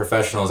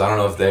professionals, I don't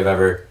know if they've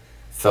ever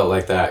felt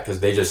like that, because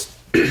they just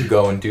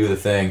go and do the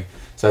thing.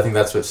 So I think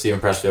that's what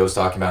Steven Pressfield was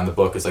talking about in the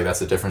book, is like that's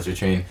the difference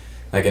between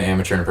like an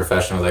amateur and a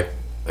professional. Like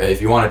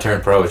if you want to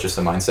turn pro, it's just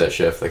a mindset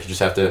shift. Like you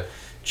just have to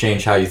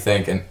change how you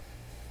think, and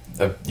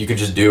you can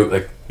just do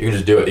it.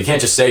 You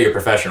can't just say you're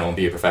professional and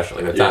be a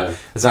professional. Like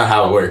that's not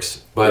how it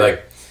works. But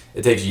like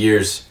it takes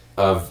years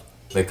of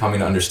like coming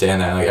to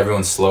understand that, and like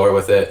everyone's slower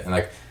with it, and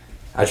like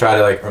I try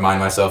to like remind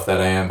myself that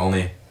I am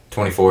only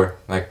 24,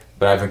 like,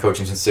 but I've been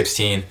coaching since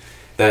 16.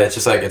 That it's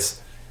just like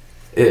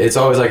it's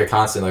always like a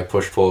constant like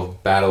push-pull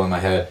battle in my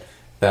head.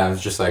 That I'm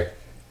just like,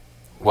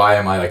 why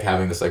am I like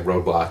having this like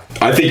roadblock?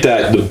 I think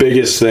that the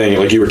biggest thing,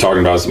 like you were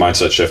talking about, is the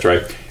mindset shift,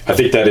 right? I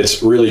think that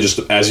it's really just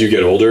as you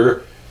get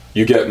older,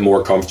 you get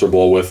more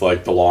comfortable with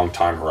like the long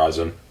time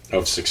horizon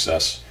of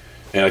success.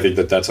 And I think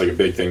that that's like a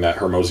big thing that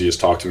Hermosi has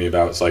talked to me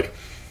about. It's like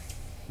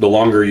the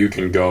longer you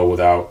can go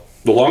without,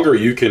 the longer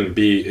you can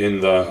be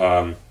in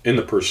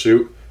the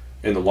pursuit,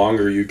 and the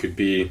longer you could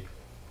be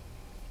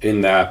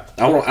in that.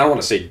 I don't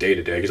want to say day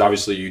to day, because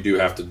obviously you do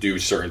have to do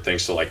certain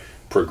things to like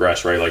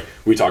progress, right? Like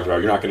we talked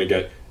about, you're not going to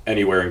get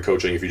anywhere in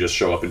coaching if you just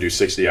show up and do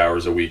 60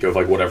 hours a week of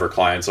like whatever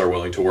clients are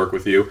willing to work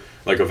with you.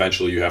 Like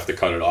eventually you have to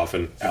cut it off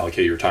and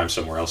allocate your time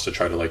somewhere else to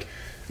try to like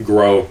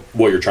grow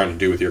what you're trying to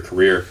do with your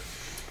career.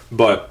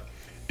 But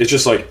it's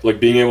just like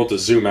being able to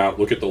zoom out,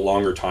 look at the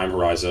longer time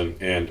horizon,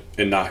 and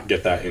not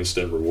get that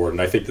instant reward.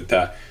 And I think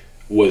that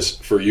was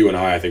for you and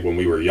I think when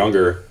we were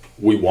younger,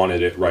 we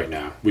wanted it right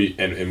now. We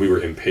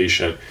were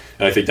impatient.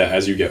 And I think that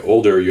as you get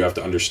older, you have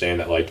to understand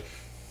that like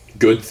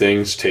good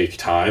things take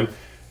time.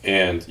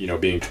 And, you know,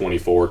 being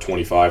 24,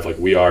 25, like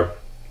we are,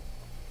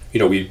 you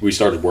know, we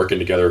started working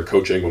together and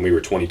coaching when we were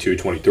 22,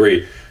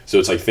 23. So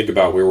it's like, think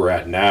about where we're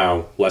at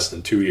now, less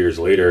than 2 years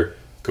later,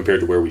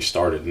 compared to where we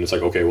started. And it's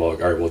like, okay, well, all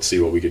right, well, let's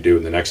see what we could do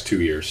in the next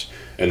 2 years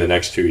and the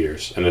next 2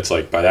 years. And it's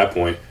like, by that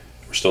point,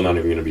 we're still not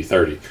even going to be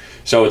 30.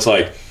 So it's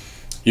like,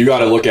 you got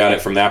to look at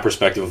it from that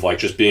perspective of like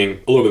just being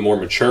a little bit more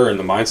mature in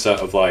the mindset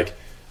of like,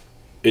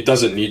 it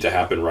doesn't need to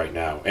happen right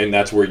now. And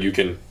that's where you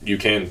can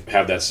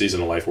have that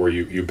season of life where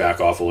you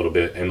back off a little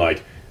bit and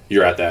like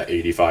you're at that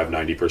 85,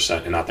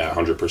 90% and not that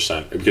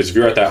 100%. Because if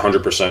you're at that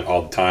 100%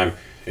 all the time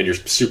and you're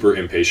super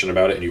impatient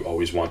about it and you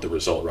always want the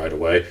result right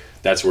away,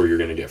 that's where you're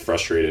going to get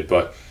frustrated.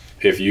 But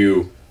if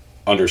you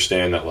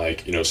understand that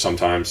like, you know,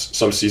 sometimes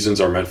some seasons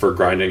are meant for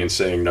grinding and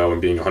saying no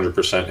and being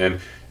 100% in,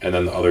 and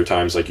then the other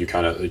times like you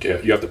kind of like,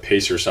 you have to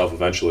pace yourself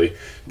eventually.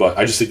 But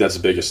I just think that's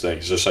the biggest thing.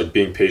 It's just like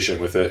being patient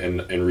with it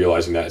and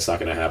realizing that it's not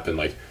going to happen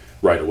like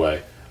right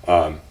away.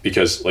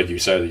 Because like you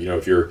said, you know,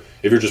 if you're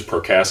just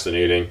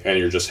procrastinating and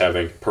you're just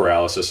having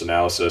paralysis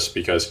analysis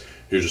because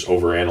you're just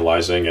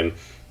overanalyzing and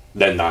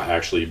then not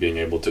actually being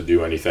able to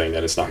do anything,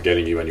 then it's not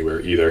getting you anywhere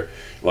either.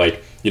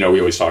 Like, you know, we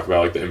always talk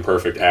about like the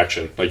imperfect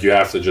action. Like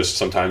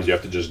sometimes you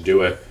have to just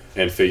do it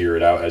and figure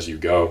it out as you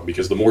go,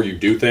 because the more you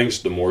do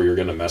things, the more you're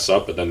going to mess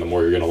up, but then the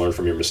more you're going to learn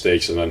from your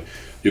mistakes, and then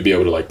you'll be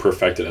able to like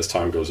perfect it as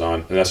time goes on.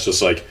 And that's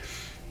just like,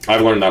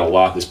 I've learned that a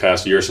lot this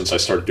past year since I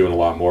started doing a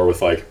lot more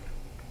with like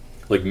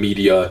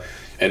media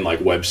and like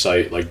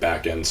website, like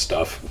back end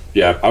stuff.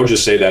 Yeah, I would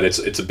just say that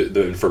it's a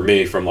bit, for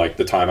me, from like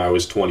the time I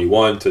was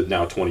 21 to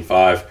now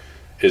 25,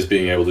 is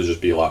being able to just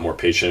be a lot more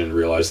patient and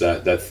realize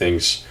that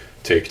things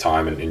take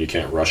time and you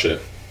can't rush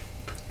it.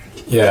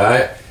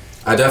 Yeah,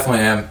 I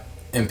definitely am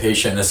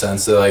impatient in a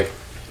sense that like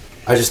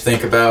I just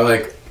think about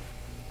like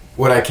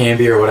what I can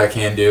be or what I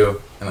can do,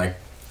 and like,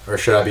 or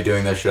should I be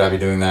doing this, should I be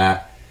doing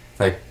that,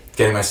 like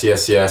getting my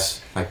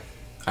CSCS, like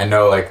I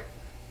know like,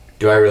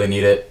 do I really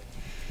need it?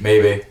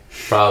 Maybe,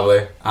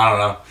 probably, I don't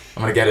know,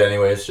 I'm gonna get it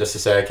anyways just to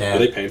say I can. Are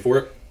they paying for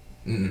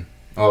it?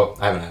 Well,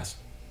 I haven't asked.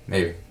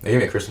 Maybe they give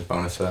me a Christmas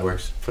bonus, so that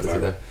works. Put it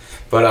through there.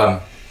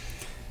 But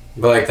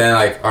like then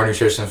like our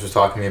nutritionist was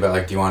talking to me about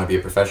like, do you want to be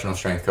a professional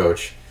strength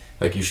coach?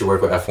 Like you should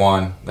work with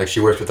F1. Like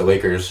she works with the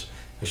Lakers.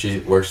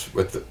 She works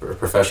with a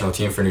professional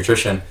team for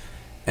nutrition.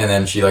 And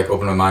then she like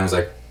opened my mind and was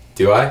like,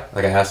 do I?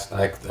 Like I asked,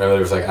 like I really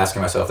was like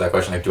asking myself that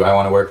question, like, do I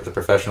want to work with a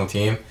professional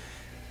team?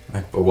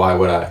 Like, but why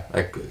would I?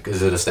 Like,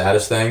 is it a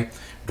status thing?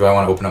 Do I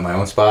want to open up my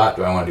own spot?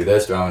 Do I want to do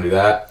this? Do I want to do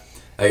that?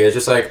 Like it's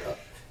just like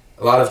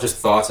a lot of just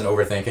thoughts and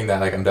overthinking that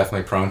like I'm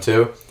definitely prone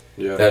to.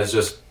 Yeah. That is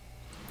just,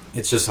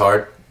 it's just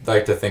hard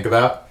like to think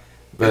about.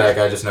 But like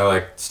I just know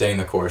like staying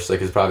the course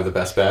like is probably the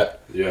best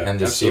bet. Yeah, and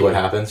just absolutely. see what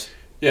happens.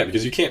 Yeah,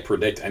 because you can't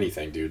predict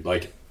anything, dude.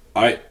 Like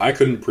I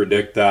couldn't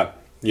predict that,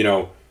 you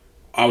know,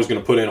 I was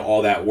gonna put in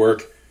all that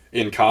work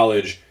in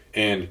college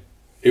and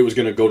it was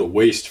gonna go to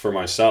waste for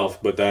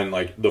myself. But then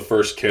like the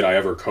first kid I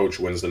ever coach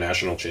wins the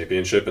national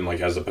championship and like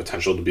has the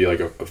potential to be like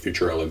a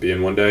future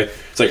Olympian one day.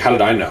 It's like, how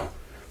did I know?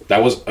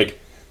 That was like,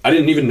 I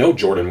didn't even know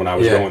Jordan when I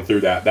was going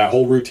through that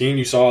whole routine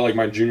you saw like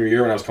my junior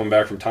year when I was coming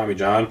back from Tommy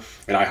John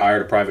and I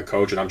hired a private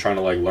coach and I'm trying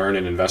to like learn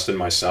and invest in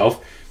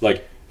myself.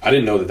 Like I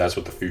didn't know that that's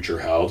what the future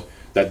held,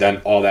 that then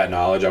all that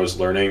knowledge I was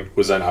learning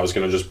was then I was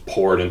going to just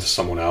pour it into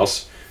someone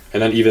else.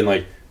 And then even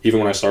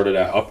when I started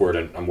at Upward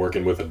and I'm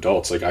working with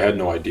adults, like I had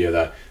no idea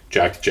that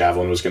jacked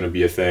javelin was going to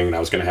be a thing, and I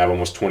was going to have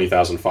almost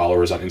 20,000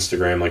 followers on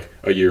Instagram like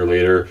a year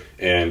later,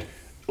 and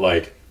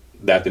like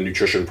that the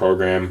nutrition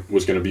program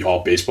was going to be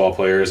all baseball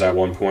players at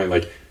one point.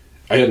 Like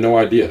I had no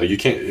idea. Like you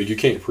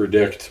can't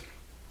predict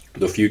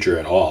the future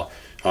at all.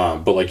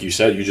 But like you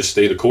said, you just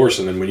stay the course,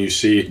 and then when you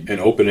see an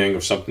opening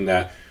of something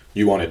that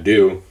you want to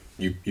do,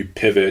 you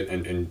pivot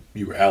and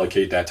you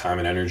allocate that time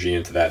and energy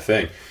into that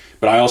thing.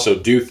 But I also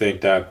do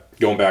think that,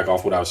 going back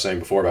off what I was saying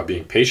before about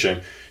being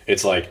patient,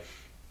 it's like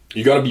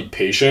you got to be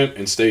patient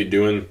and stay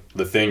doing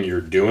the thing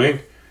you're doing,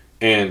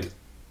 and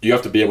you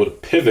have to be able to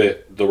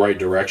pivot the right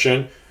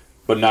direction,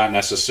 but not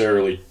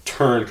necessarily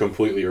turn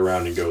completely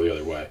around and go the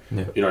other way.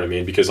 Yeah. You know what I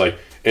mean? Because like,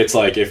 it's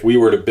like if we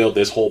were to build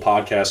this whole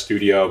podcast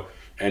studio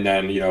and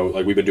then, you know,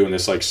 like we've been doing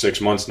this like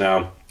 6 months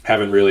now,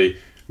 haven't really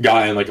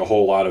gotten like a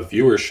whole lot of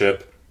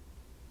viewership.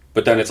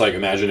 But then it's like,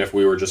 imagine if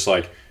we were just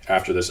like,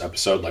 after this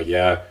episode, like,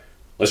 yeah,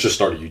 let's just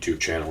start a YouTube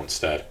channel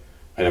instead.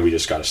 And then we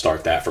just got to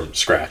start that from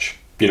scratch.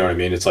 You know what I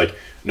mean? It's like,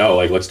 no,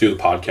 like, let's do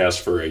the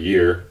podcast for a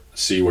year,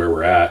 see where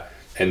we're at,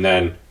 and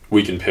then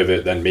we can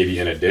pivot. Then maybe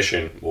in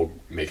addition, we'll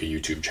make a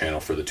YouTube channel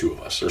for the two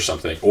of us or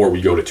something, or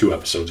we go to 2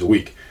 episodes a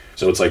week.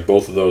 So it's like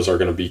both of those are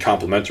going to be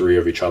complementary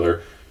of each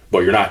other, but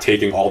you're not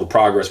taking all the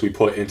progress we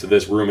put into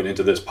this room and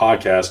into this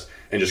podcast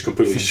and just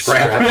completely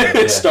scrap it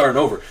and starting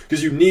over.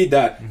 Because you need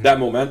that that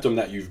momentum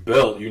that you've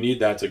built. You need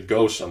that to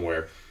go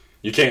somewhere.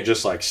 You can't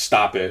just like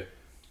stop it,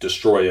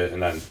 destroy it,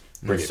 and then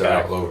bring it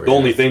back. The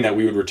only thing that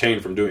we would retain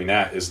from doing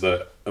that is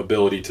the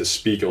ability to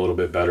speak a little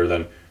bit better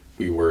than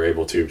we were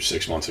able to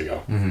 6 months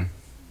ago. Mm-hmm.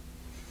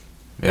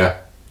 Yeah.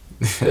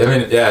 I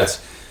mean, yeah,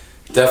 it's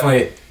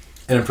definitely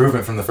an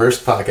improvement from the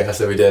first podcast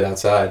that we did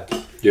outside.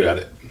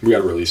 Yeah, we got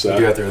to release that.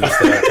 We have to release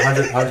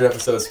that. 100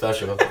 episode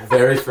special.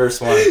 Very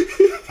first one.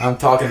 I'm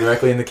talking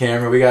directly in the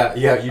camera. We got,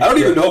 yeah. I don't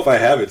even know if I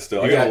have it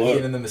still. I gotta look.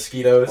 Ian and the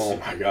mosquitoes. Oh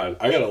my god,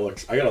 I gotta look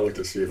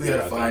to see if we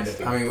gotta find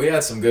it. I mean, we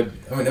had some good.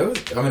 I mean,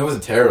 it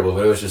wasn't terrible,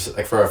 but it was just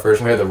like for our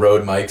first one, we had the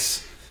Rode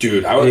mics.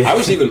 Dude, I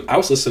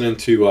was listening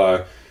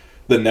to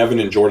the Nevin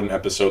and Jordan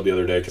episode the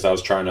other day because I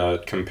was trying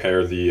to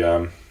compare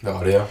the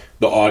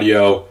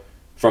audio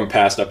from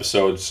past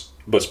episodes,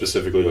 but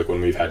specifically like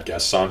when we've had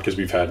guests on, because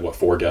we've had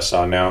 4 guests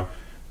on now,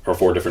 or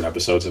 4 different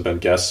episodes have been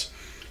guests.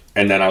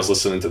 And then I was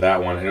listening to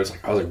that one, and I was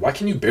like, why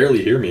can you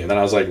barely hear me? And then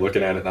I was like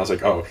looking at it, and I was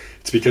like, oh,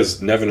 it's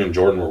because Nevin and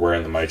Jordan were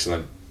wearing the mics,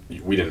 and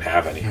then we didn't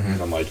have any. Mm-hmm.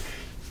 And I'm like,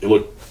 it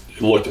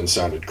looked and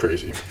sounded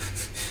crazy.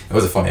 It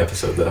was a funny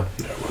episode, though.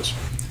 Yeah, it was.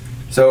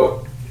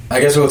 So I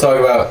guess we'll talk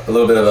about a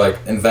little bit of like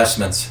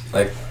investments,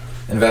 like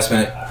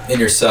investment in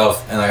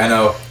yourself. And like I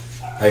know,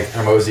 like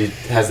Hermosi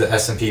has the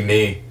S&P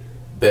Me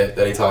bit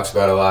that he talks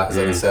about a lot. Is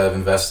like instead of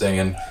investing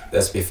in the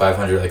S&P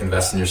 500, like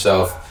invest in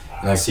yourself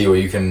and like see what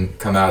you can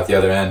come out at the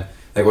other end.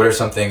 Like, what are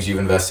some things you've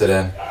invested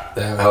in that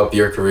have helped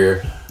your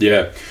career?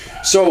 Yeah.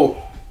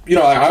 So, you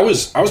know, I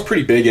was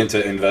pretty big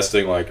into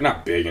investing, like,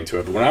 not big into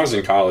it, but when I was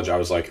in college, I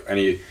was like,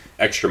 any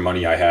extra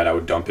money I had, I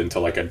would dump into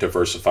like a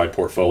diversified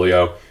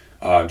portfolio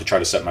to try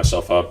to set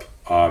myself up.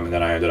 And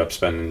then I ended up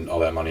spending all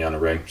that money on a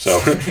ring. So,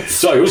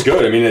 so it was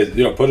good. I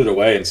mean, put it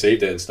away and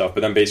saved it and stuff.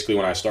 But then basically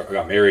when I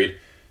got married,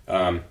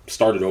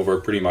 started over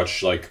pretty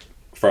much like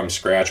from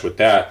scratch with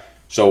that.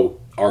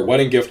 So our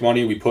wedding gift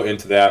money, we put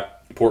into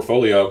that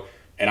portfolio.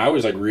 And I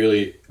was like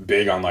really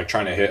big on like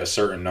trying to hit a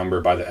certain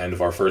number by the end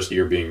of our first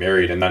year being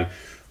married. And then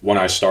when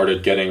I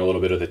started getting a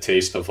little bit of the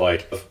taste of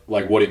like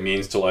what it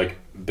means to like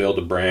build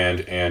a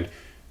brand and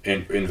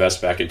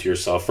invest back into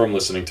yourself from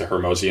listening to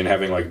Hermosi and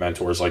having like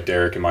mentors like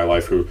Derek in my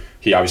life, who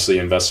he obviously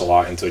invests a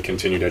lot into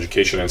continued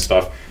education and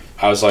stuff.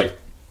 I was like,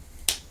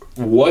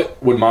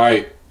 what would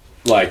my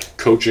like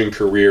coaching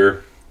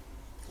career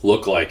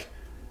look like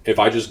if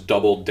I just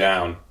doubled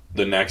down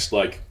the next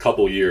like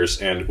couple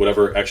years and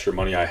whatever extra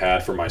money I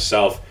had for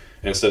myself,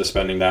 instead of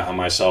spending that on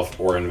myself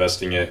or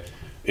investing it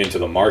into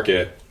the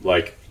market,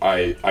 like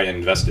I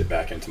invest it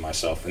back into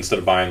myself instead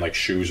of buying like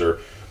shoes or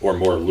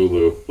more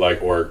Lulu,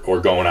 like or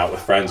going out with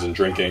friends and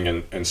drinking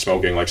and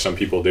smoking like some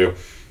people do.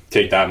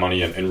 Take that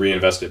money and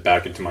reinvest it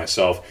back into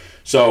myself.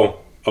 So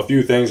a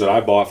few things that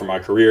I bought for my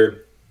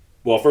career.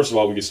 Well, first of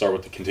all, we could start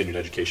with the continued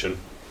education.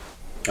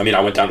 I mean, I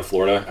went down to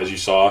Florida, as you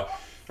saw,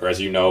 or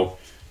as you know,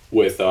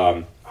 with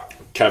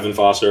Kevin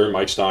Foster,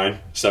 Mike Stein,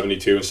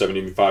 72 and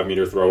 75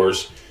 meter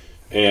throwers,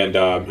 and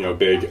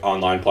big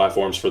online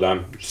platforms for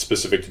them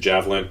specific to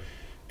javelin.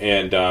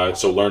 And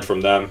so learned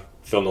from them,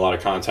 filmed a lot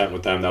of content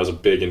with them. That was a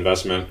big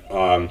investment,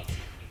 going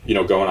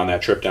on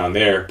that trip down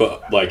there.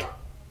 But like,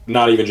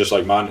 not even just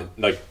like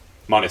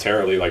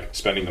monetarily, like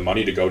spending the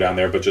money to go down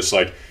there, but just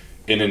like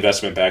an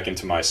investment back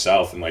into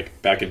myself and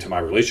like back into my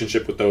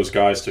relationship with those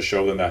guys to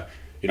show them that,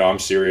 I'm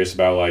serious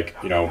about like,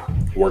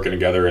 working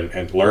together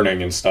and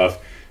learning and stuff.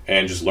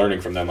 And just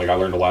learning from them. Like I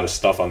learned a lot of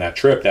stuff on that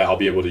trip that I'll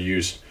be able to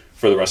use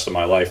for the rest of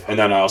my life. And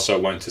then I also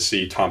went to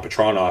see Tom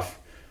Petronoff,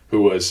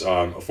 who was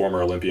a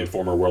former Olympian,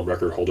 former world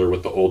record holder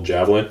with the old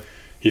javelin.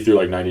 He threw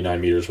like 99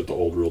 meters with the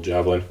old rule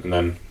javelin. And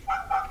then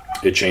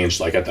it changed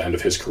like at the end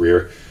of his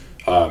career.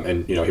 He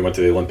went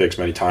to the Olympics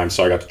many times.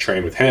 So I got to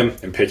train with him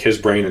and pick his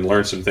brain and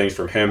learn some things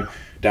from him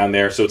down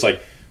there. So it's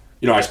like,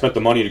 I spent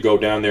the money to go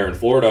down there in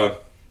Florida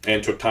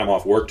and took time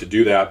off work to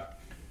do that.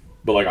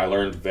 But like I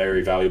learned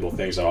very valuable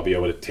things that I'll be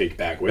able to take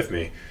back with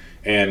me.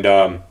 And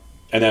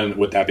then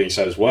with that being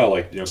said as well,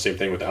 like, same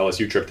thing with the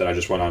LSU trip that I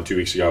just went on 2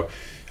 weeks ago.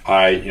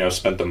 I,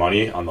 spent the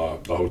money on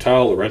the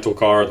hotel, the rental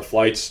car, the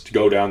flights to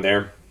go down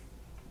there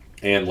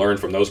and learn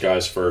from those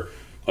guys for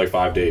like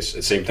 5 days.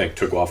 The same thing,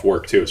 took off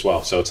work too as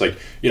well. So it's like,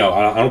 I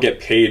don't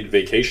get paid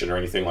vacation or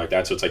anything like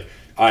that. So it's like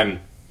I'm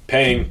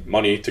paying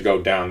money to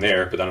go down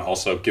there, but then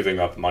also giving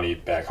up money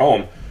back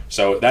home.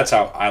 So that's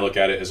how I look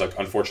at it. Is like,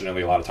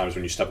 unfortunately, a lot of times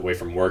when you step away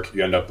from work,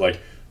 you end up like,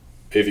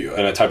 if you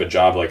in a type of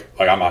job like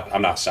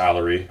I'm not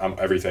salary. I'm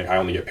everything. I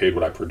only get paid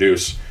what I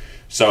produce.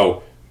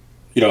 So,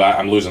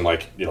 I'm losing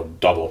like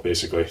double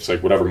basically. It's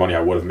like whatever money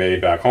I would have made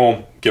back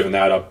home, giving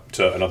that up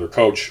to another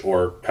coach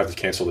or have to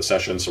cancel the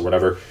sessions or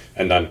whatever,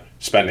 and then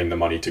spending the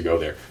money to go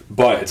there.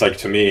 But it's like,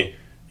 to me,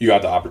 you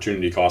got the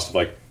opportunity cost of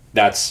like,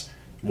 that's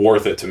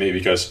worth it to me,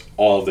 because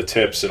all of the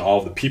tips and all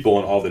of the people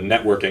and all the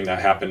networking that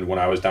happened when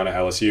I was down at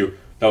LSU,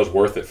 that was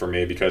worth it for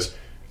me, because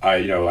I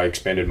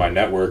expanded my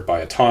network by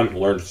a ton,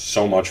 learned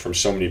so much from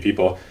so many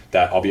people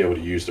that I'll be able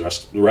to use the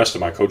rest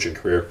of my coaching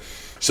career.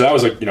 So that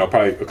was like,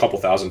 probably a couple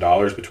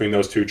 $1,000s between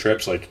those two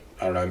trips. Like,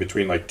 I don't know, in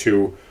between like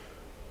 $2,000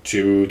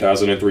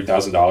 and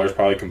 $3,000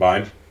 probably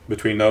combined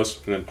between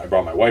those. And then I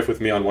brought my wife with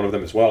me on one of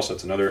them as well, so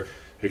that's another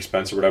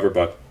expense or whatever.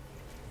 But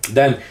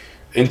then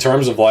in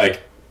terms of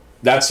like,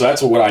 that's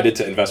what I did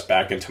to invest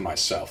back into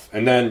myself.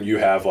 And then you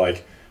have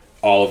like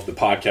all of the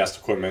podcast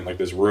equipment, like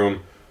this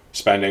room,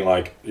 spending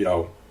like,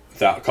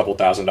 a couple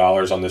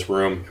 $1,000s on this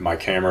room, my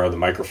camera, the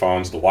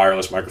microphones, the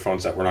wireless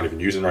microphones that we're not even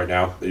using right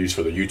now, they use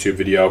for the YouTube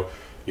video,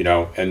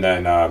 and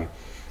then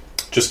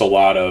just a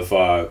lot of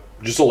like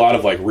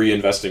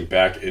reinvesting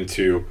back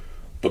into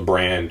the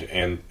brand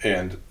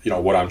and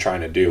what I'm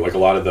trying to do. Like a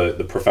lot of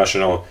the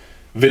professional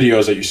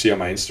videos that you see on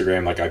my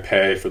Instagram, like I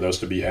pay for those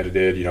to be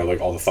edited, like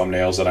all the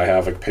thumbnails that I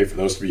have, I pay for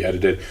those to be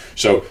edited.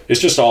 So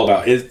it's just all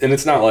about it, and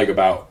it's not like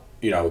about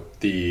I'm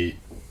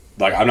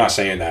not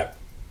saying that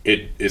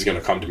it is going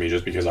to come to me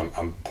just because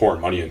I'm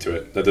pouring money into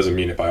it. That doesn't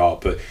mean it by all,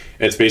 but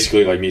it's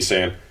basically like me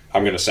saying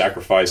I'm going to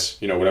sacrifice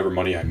whatever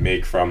money I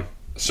make from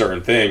a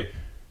certain thing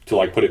to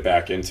like put it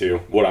back into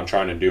what I'm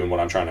trying to do and what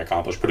I'm trying to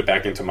accomplish, put it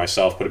back into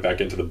myself, put it back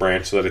into the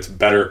brand so that it's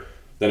better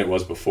than it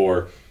was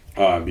before,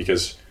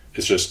 because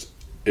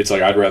it's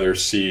like I'd rather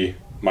see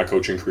my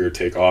coaching career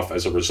take off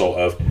as a result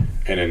of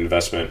an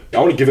investment. I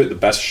want to give it the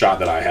best shot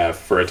that I have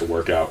for it to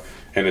work out.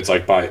 And it's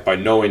like by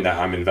knowing that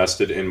I'm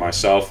invested in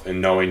myself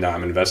and knowing that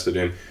I'm invested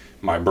in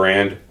my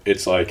brand,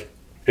 it's like,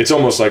 it's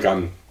almost like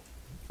I'm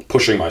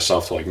pushing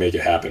myself to like make it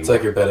happen. It's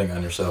like you're betting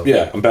on yourself.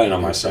 Yeah, I'm betting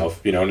on myself,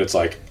 and it's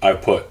like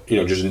I've put,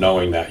 just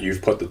knowing that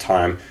you've put the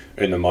time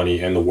and the money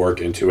and the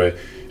work into it,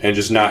 and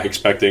just not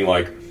expecting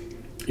like,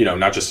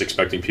 not just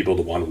expecting people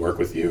to want to work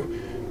with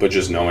you, but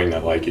just knowing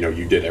that like,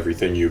 you did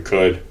everything you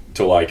could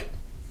to like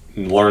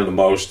learn the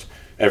most,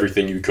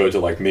 everything you could to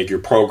like make your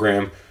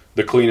program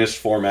the cleanest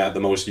format,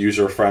 the most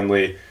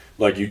user-friendly.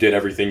 Like you did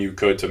everything you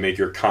could to make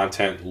your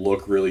content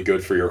look really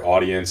good for your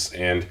audience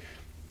and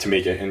to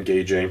make it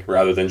engaging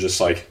rather than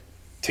just like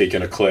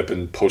taking a clip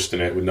and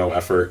posting it with no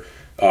effort.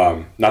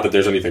 Not that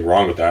there's anything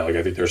wrong with that. Like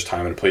I think there's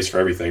time and place for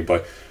everything,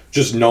 but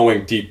just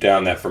knowing deep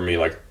down that for me,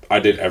 like I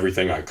did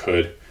everything I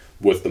could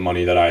with the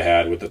money that I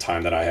had, with the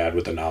time that I had,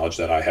 with the knowledge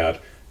that I had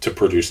to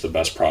produce the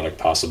best product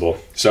possible.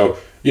 So,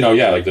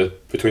 like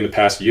between the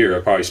past year,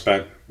 I probably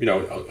spent,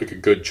 like a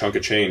good chunk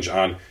of change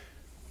on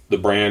the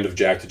brand of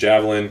Jack to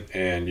Javelin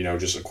and,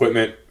 just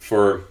equipment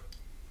for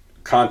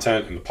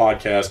content and the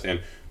podcast and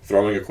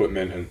throwing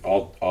equipment and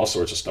all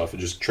sorts of stuff and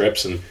just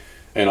trips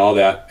and all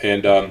that.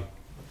 And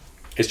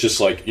it's just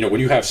like, when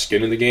you have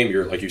skin in the game,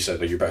 you're, like you said,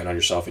 like you're betting on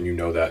yourself and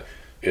that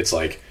it's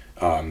like,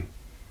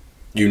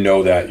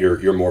 that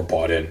you're more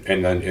bought in,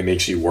 and then it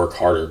makes you work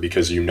harder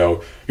because you're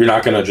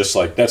not going to just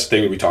like, that's the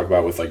thing that we talk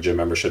about with like gym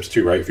memberships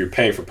too, right? If you're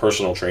paying for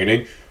personal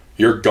training,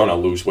 you're going to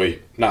lose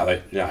weight. Not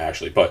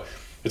actually, but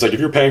it's like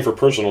if you're paying for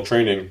personal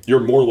training, you're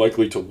more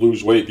likely to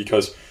lose weight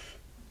because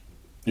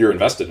you're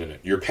invested in it.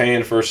 You're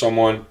paying for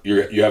someone,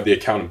 you have the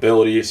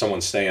accountability,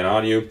 someone's staying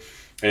on you,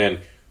 and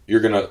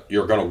you're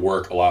gonna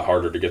work a lot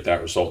harder to get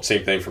that result.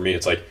 Same thing for me.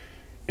 It's like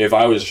if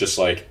I was just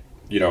like,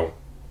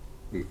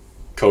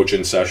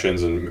 coaching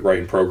sessions and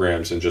writing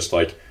programs and just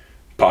like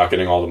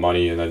pocketing all the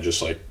money and then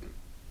just like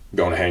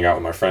going to hang out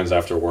with my friends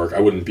after work, I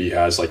wouldn't be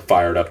as like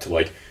fired up to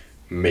like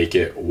make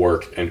it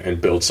work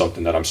and build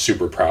something that I'm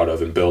super proud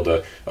of and build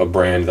a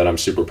brand that I'm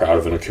super proud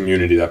of and a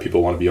community that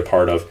people want to be a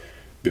part of.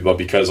 But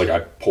because like I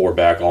pour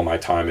back all my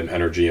time and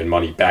energy and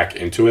money back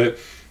into it,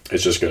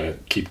 it's just going to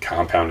keep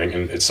compounding,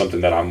 and it's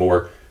something that I'm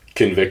more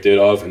convicted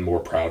of and more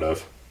proud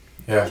of.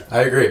 Yeah,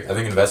 I agree. I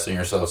think investing in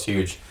yourself is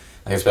huge,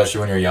 like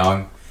especially when you're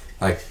young,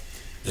 like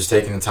just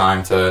taking the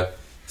time to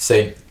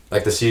say,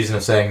 like the season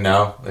of saying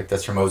no, like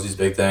that's Mosey's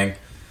big thing.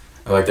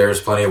 Like there's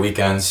plenty of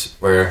weekends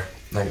where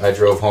like I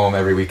drove home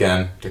every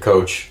weekend to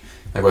coach,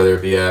 like whether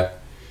it be at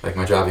like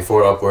my job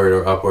before Upward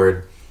or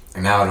Upward.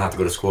 Like now I don't have to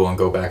go to school and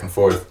go back and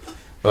forth.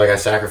 But like I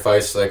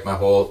sacrificed like my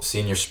whole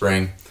senior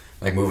spring,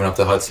 like moving up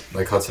to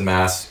Hudson,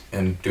 Mass,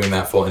 and doing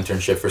that full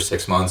internship for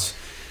 6 months.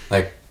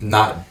 Like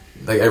not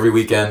like every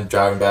weekend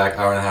driving back,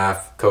 hour and a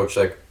half, coach,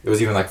 like it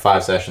was even like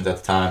 5 sessions at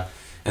the time.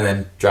 And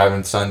then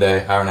driving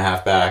Sunday, hour and a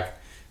half back,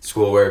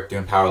 schoolwork,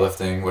 doing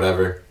powerlifting,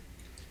 whatever.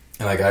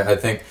 And like I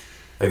think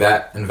like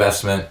that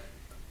investment,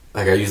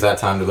 like I use that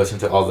time to listen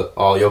to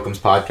all Yoakum's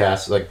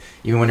podcasts. Like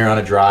even when you're on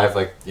a drive,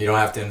 like you don't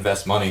have to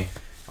invest money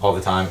all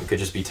the time. It could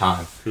just be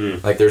time.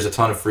 Like there's a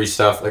ton of free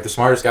stuff. Like the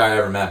smartest guy I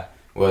ever met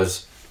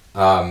was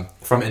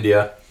from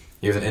India.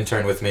 He was an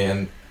intern with me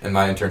in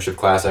my internship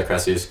class at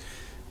Cressy's.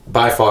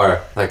 By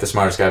far, like the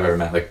smartest guy I've ever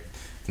met. Like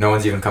no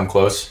one's even come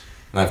close.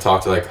 And I've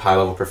talked to like high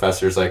level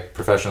professors, like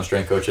professional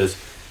strength coaches.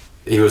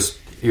 He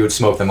would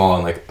smoke them all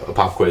in like a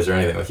pop quiz or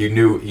anything. Like he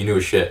knew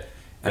his shit.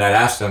 And I'd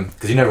asked him,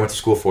 because he never went to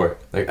school for it,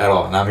 like at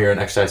all. And I'm here in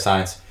exercise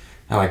science.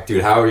 And I'm like,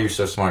 dude, how are you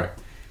so smart?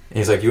 And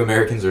he's like, you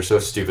Americans are so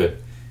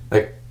stupid.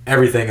 Like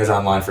everything is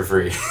online for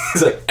free.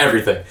 He's like,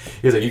 everything.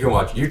 He's like, you can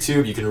watch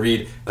YouTube, you can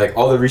read like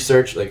all the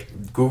research, like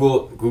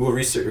Google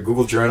research, or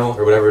Google Journal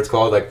or whatever it's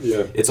called. Like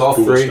it's all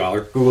Google free.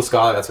 Scholar. Google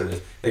Scholar, that's what it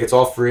is. Like it's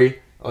all free.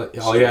 All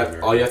you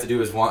have to do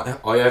is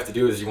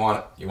you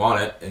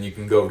want it, and you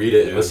can go read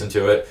it and listen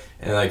to it,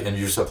 and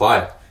you just apply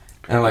it.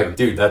 And I'm like,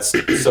 dude, that's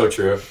so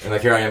true. And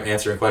like here I am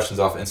answering questions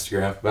off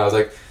Instagram. But I was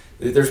like,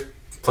 there's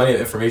plenty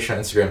of information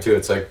on Instagram too.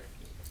 It's like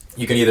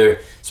you can either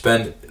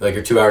spend like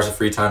your 2 hours of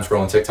free time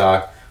scrolling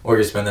TikTok, or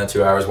you spend that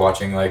 2 hours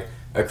watching like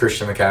a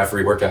Christian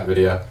McCaffrey workout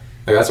video.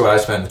 Like that's what I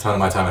spent a ton of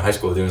my time in high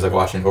school doing, is like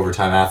watching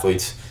overtime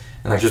athletes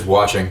and like just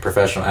watching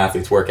professional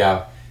athletes work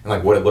out and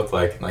like what it looked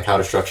like and like how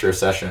to structure a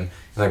session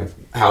and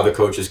like how the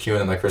coach is cueing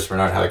them, like Chris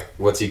Bernard, how like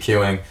what's he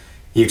cueing?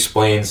 He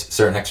explains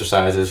certain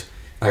exercises.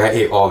 Like I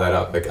ate all that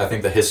up. Like I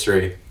think the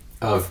history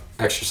of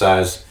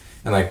exercise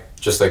and like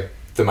just like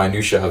the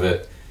minutia of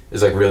it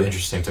is like really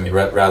interesting to me,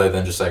 rather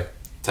than just like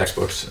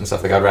textbooks and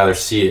stuff. Like I'd rather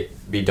see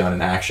it be done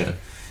in action.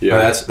 Yeah,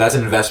 that's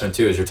an investment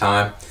too, is your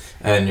time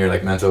and your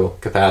like mental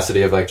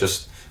capacity of like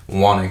just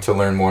wanting to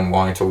learn more and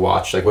wanting to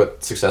watch like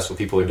what successful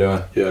people are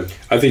doing. Yeah,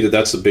 I think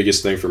that's the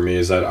biggest thing for me,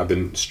 is that I've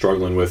been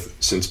struggling with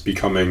since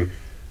becoming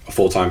a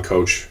full-time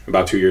coach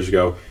about 2 years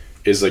ago,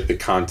 is like the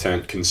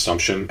content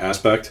consumption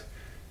aspect.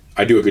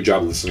 I do a good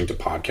job listening to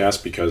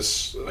podcasts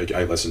because like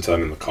I listen to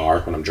them in the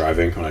car when I'm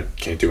driving, when I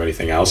can't do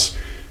anything else.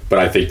 But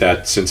I think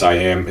that since I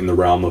am in the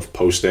realm of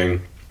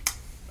posting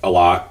a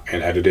lot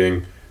and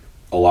editing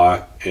a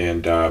lot,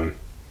 and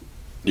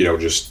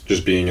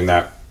just being in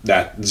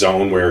that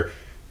zone where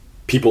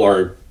people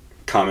are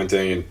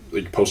commenting and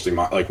like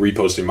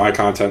reposting my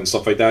content and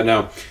stuff like that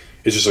now,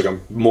 it's just like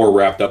I'm more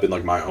wrapped up in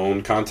like my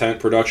own content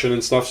production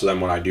and stuff. So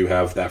then when I do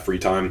have that free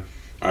time,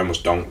 I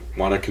almost don't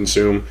want to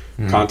consume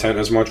content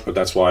as much. But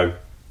that's why,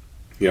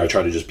 I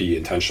try to just be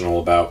intentional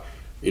about,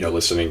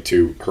 listening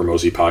to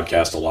Hermosi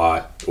podcast a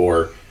lot,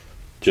 or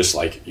just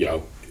like,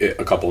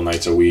 a couple of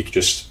nights a week,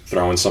 just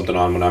throwing something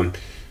on when I'm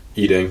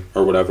eating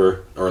or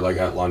whatever, or like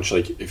at lunch,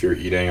 like if you're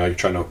eating, like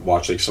trying to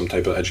watch like some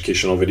type of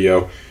educational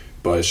video.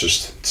 But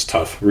it's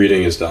tough.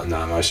 Reading is not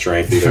my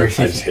strength either. I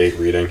just hate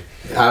reading.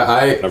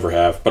 I never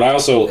have. But I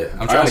also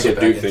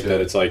do think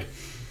that it's like,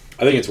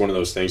 I think it's one of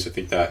those things. I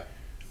think that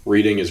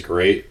reading is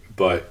great,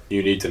 but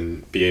you need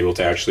to be able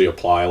to actually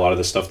apply a lot of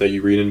the stuff that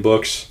you read in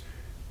books.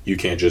 You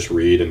can't just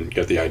read and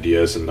get the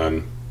ideas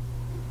and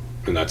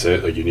that's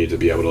it. Like you need to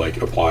be able to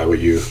like apply what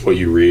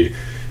you read.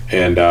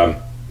 And I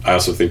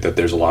also think that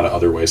there's a lot of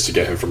other ways to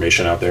get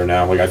information out there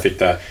now. Like I think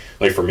that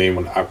like for me,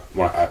 when I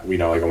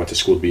went to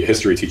school to be a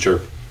history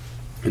teacher.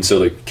 And so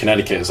like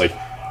Connecticut is like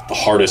the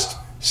hardest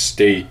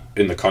state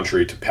in the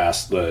country to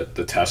pass the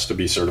test to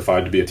be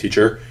certified to be a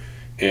teacher.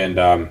 And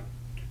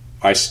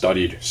I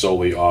studied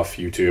solely off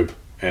YouTube,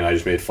 and I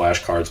just made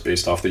flashcards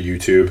based off the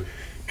YouTube.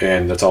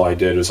 And that's all I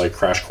did, was like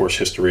crash course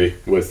history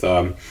with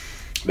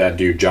that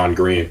dude, John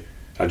Green.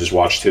 I just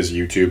watched his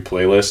YouTube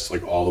playlist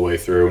like all the way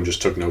through and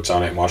just took notes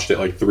on it and watched it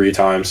like 3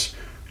 times.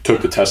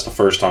 Took the test the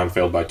first time,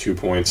 failed by 2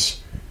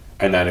 points.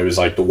 And then it was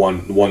like the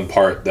one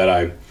part that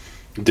I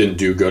didn't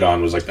do good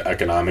on was like the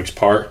economics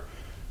part,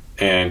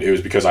 and it was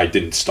because I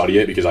didn't study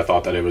it, because I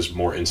thought that it was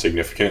more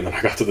insignificant, and then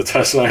I got to the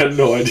test and I had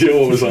no idea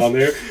what was on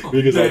there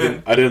because I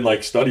didn't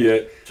like study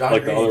it. John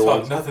like Green the other taught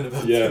ones. Nothing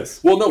about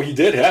this. Well, no, he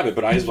did have it,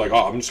 but I was like,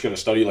 I'm just going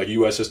to study like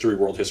U.S. history,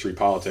 world history,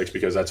 politics,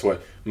 because that's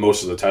what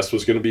most of the test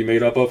was going to be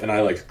made up of, and I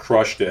like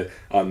crushed it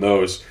on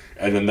those.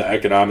 And then the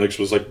economics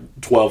was like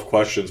 12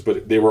 questions,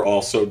 but they were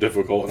all so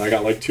difficult, and I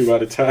got like 2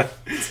 out of 10.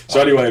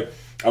 So anyway,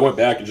 I went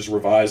back and just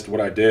revised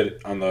what I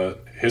did on the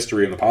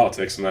history and the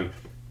politics, and then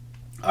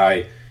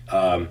I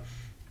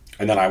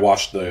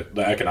watched the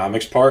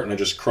economics part, and I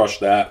just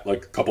crushed that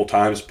like a couple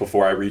times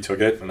before I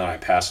retook it, and then I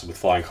passed it with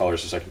flying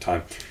colors the second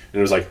time. And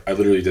it was like I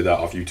literally did that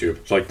off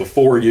YouTube. So like the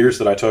 4 years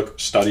that I took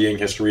studying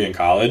history in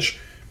college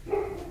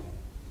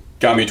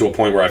got me to a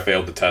point where I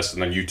failed the test,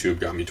 and then YouTube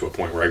got me to a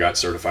point where I got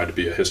certified to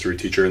be a history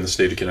teacher in the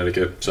state of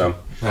Connecticut. So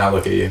now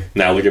look at you.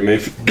 Now look at me.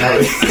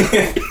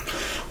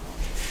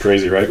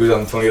 Crazy, right? Who's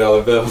on the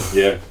 $20 bill?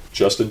 Yeah,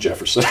 Justin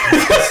Jefferson.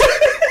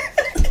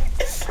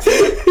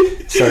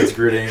 Starts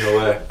gritting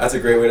away. That's a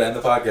great way to end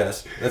the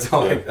podcast. That's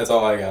all I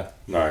got.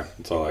 All right,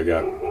 that's all I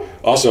got.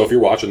 Also, if you're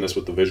watching this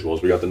with the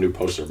visuals, we got the new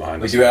poster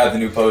behind us. We do have the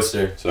new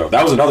poster. So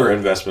that was another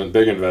investment,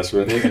 big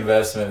investment. Big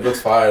investment. It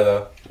looks fire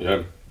though.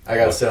 Yeah. I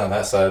gotta sit on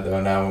that side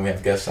though now when we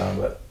have guests on,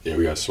 but yeah,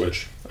 we gotta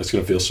switch. It's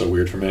gonna feel so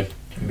weird for me.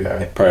 It'll be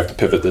alright. Probably have to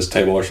pivot this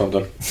table or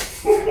something.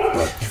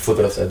 Flip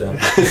it upside down.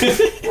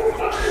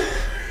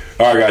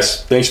 All right,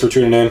 guys. Thanks for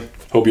tuning in.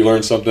 Hope you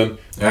learned something.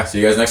 Yeah, see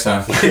you guys next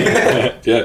time. Yeah.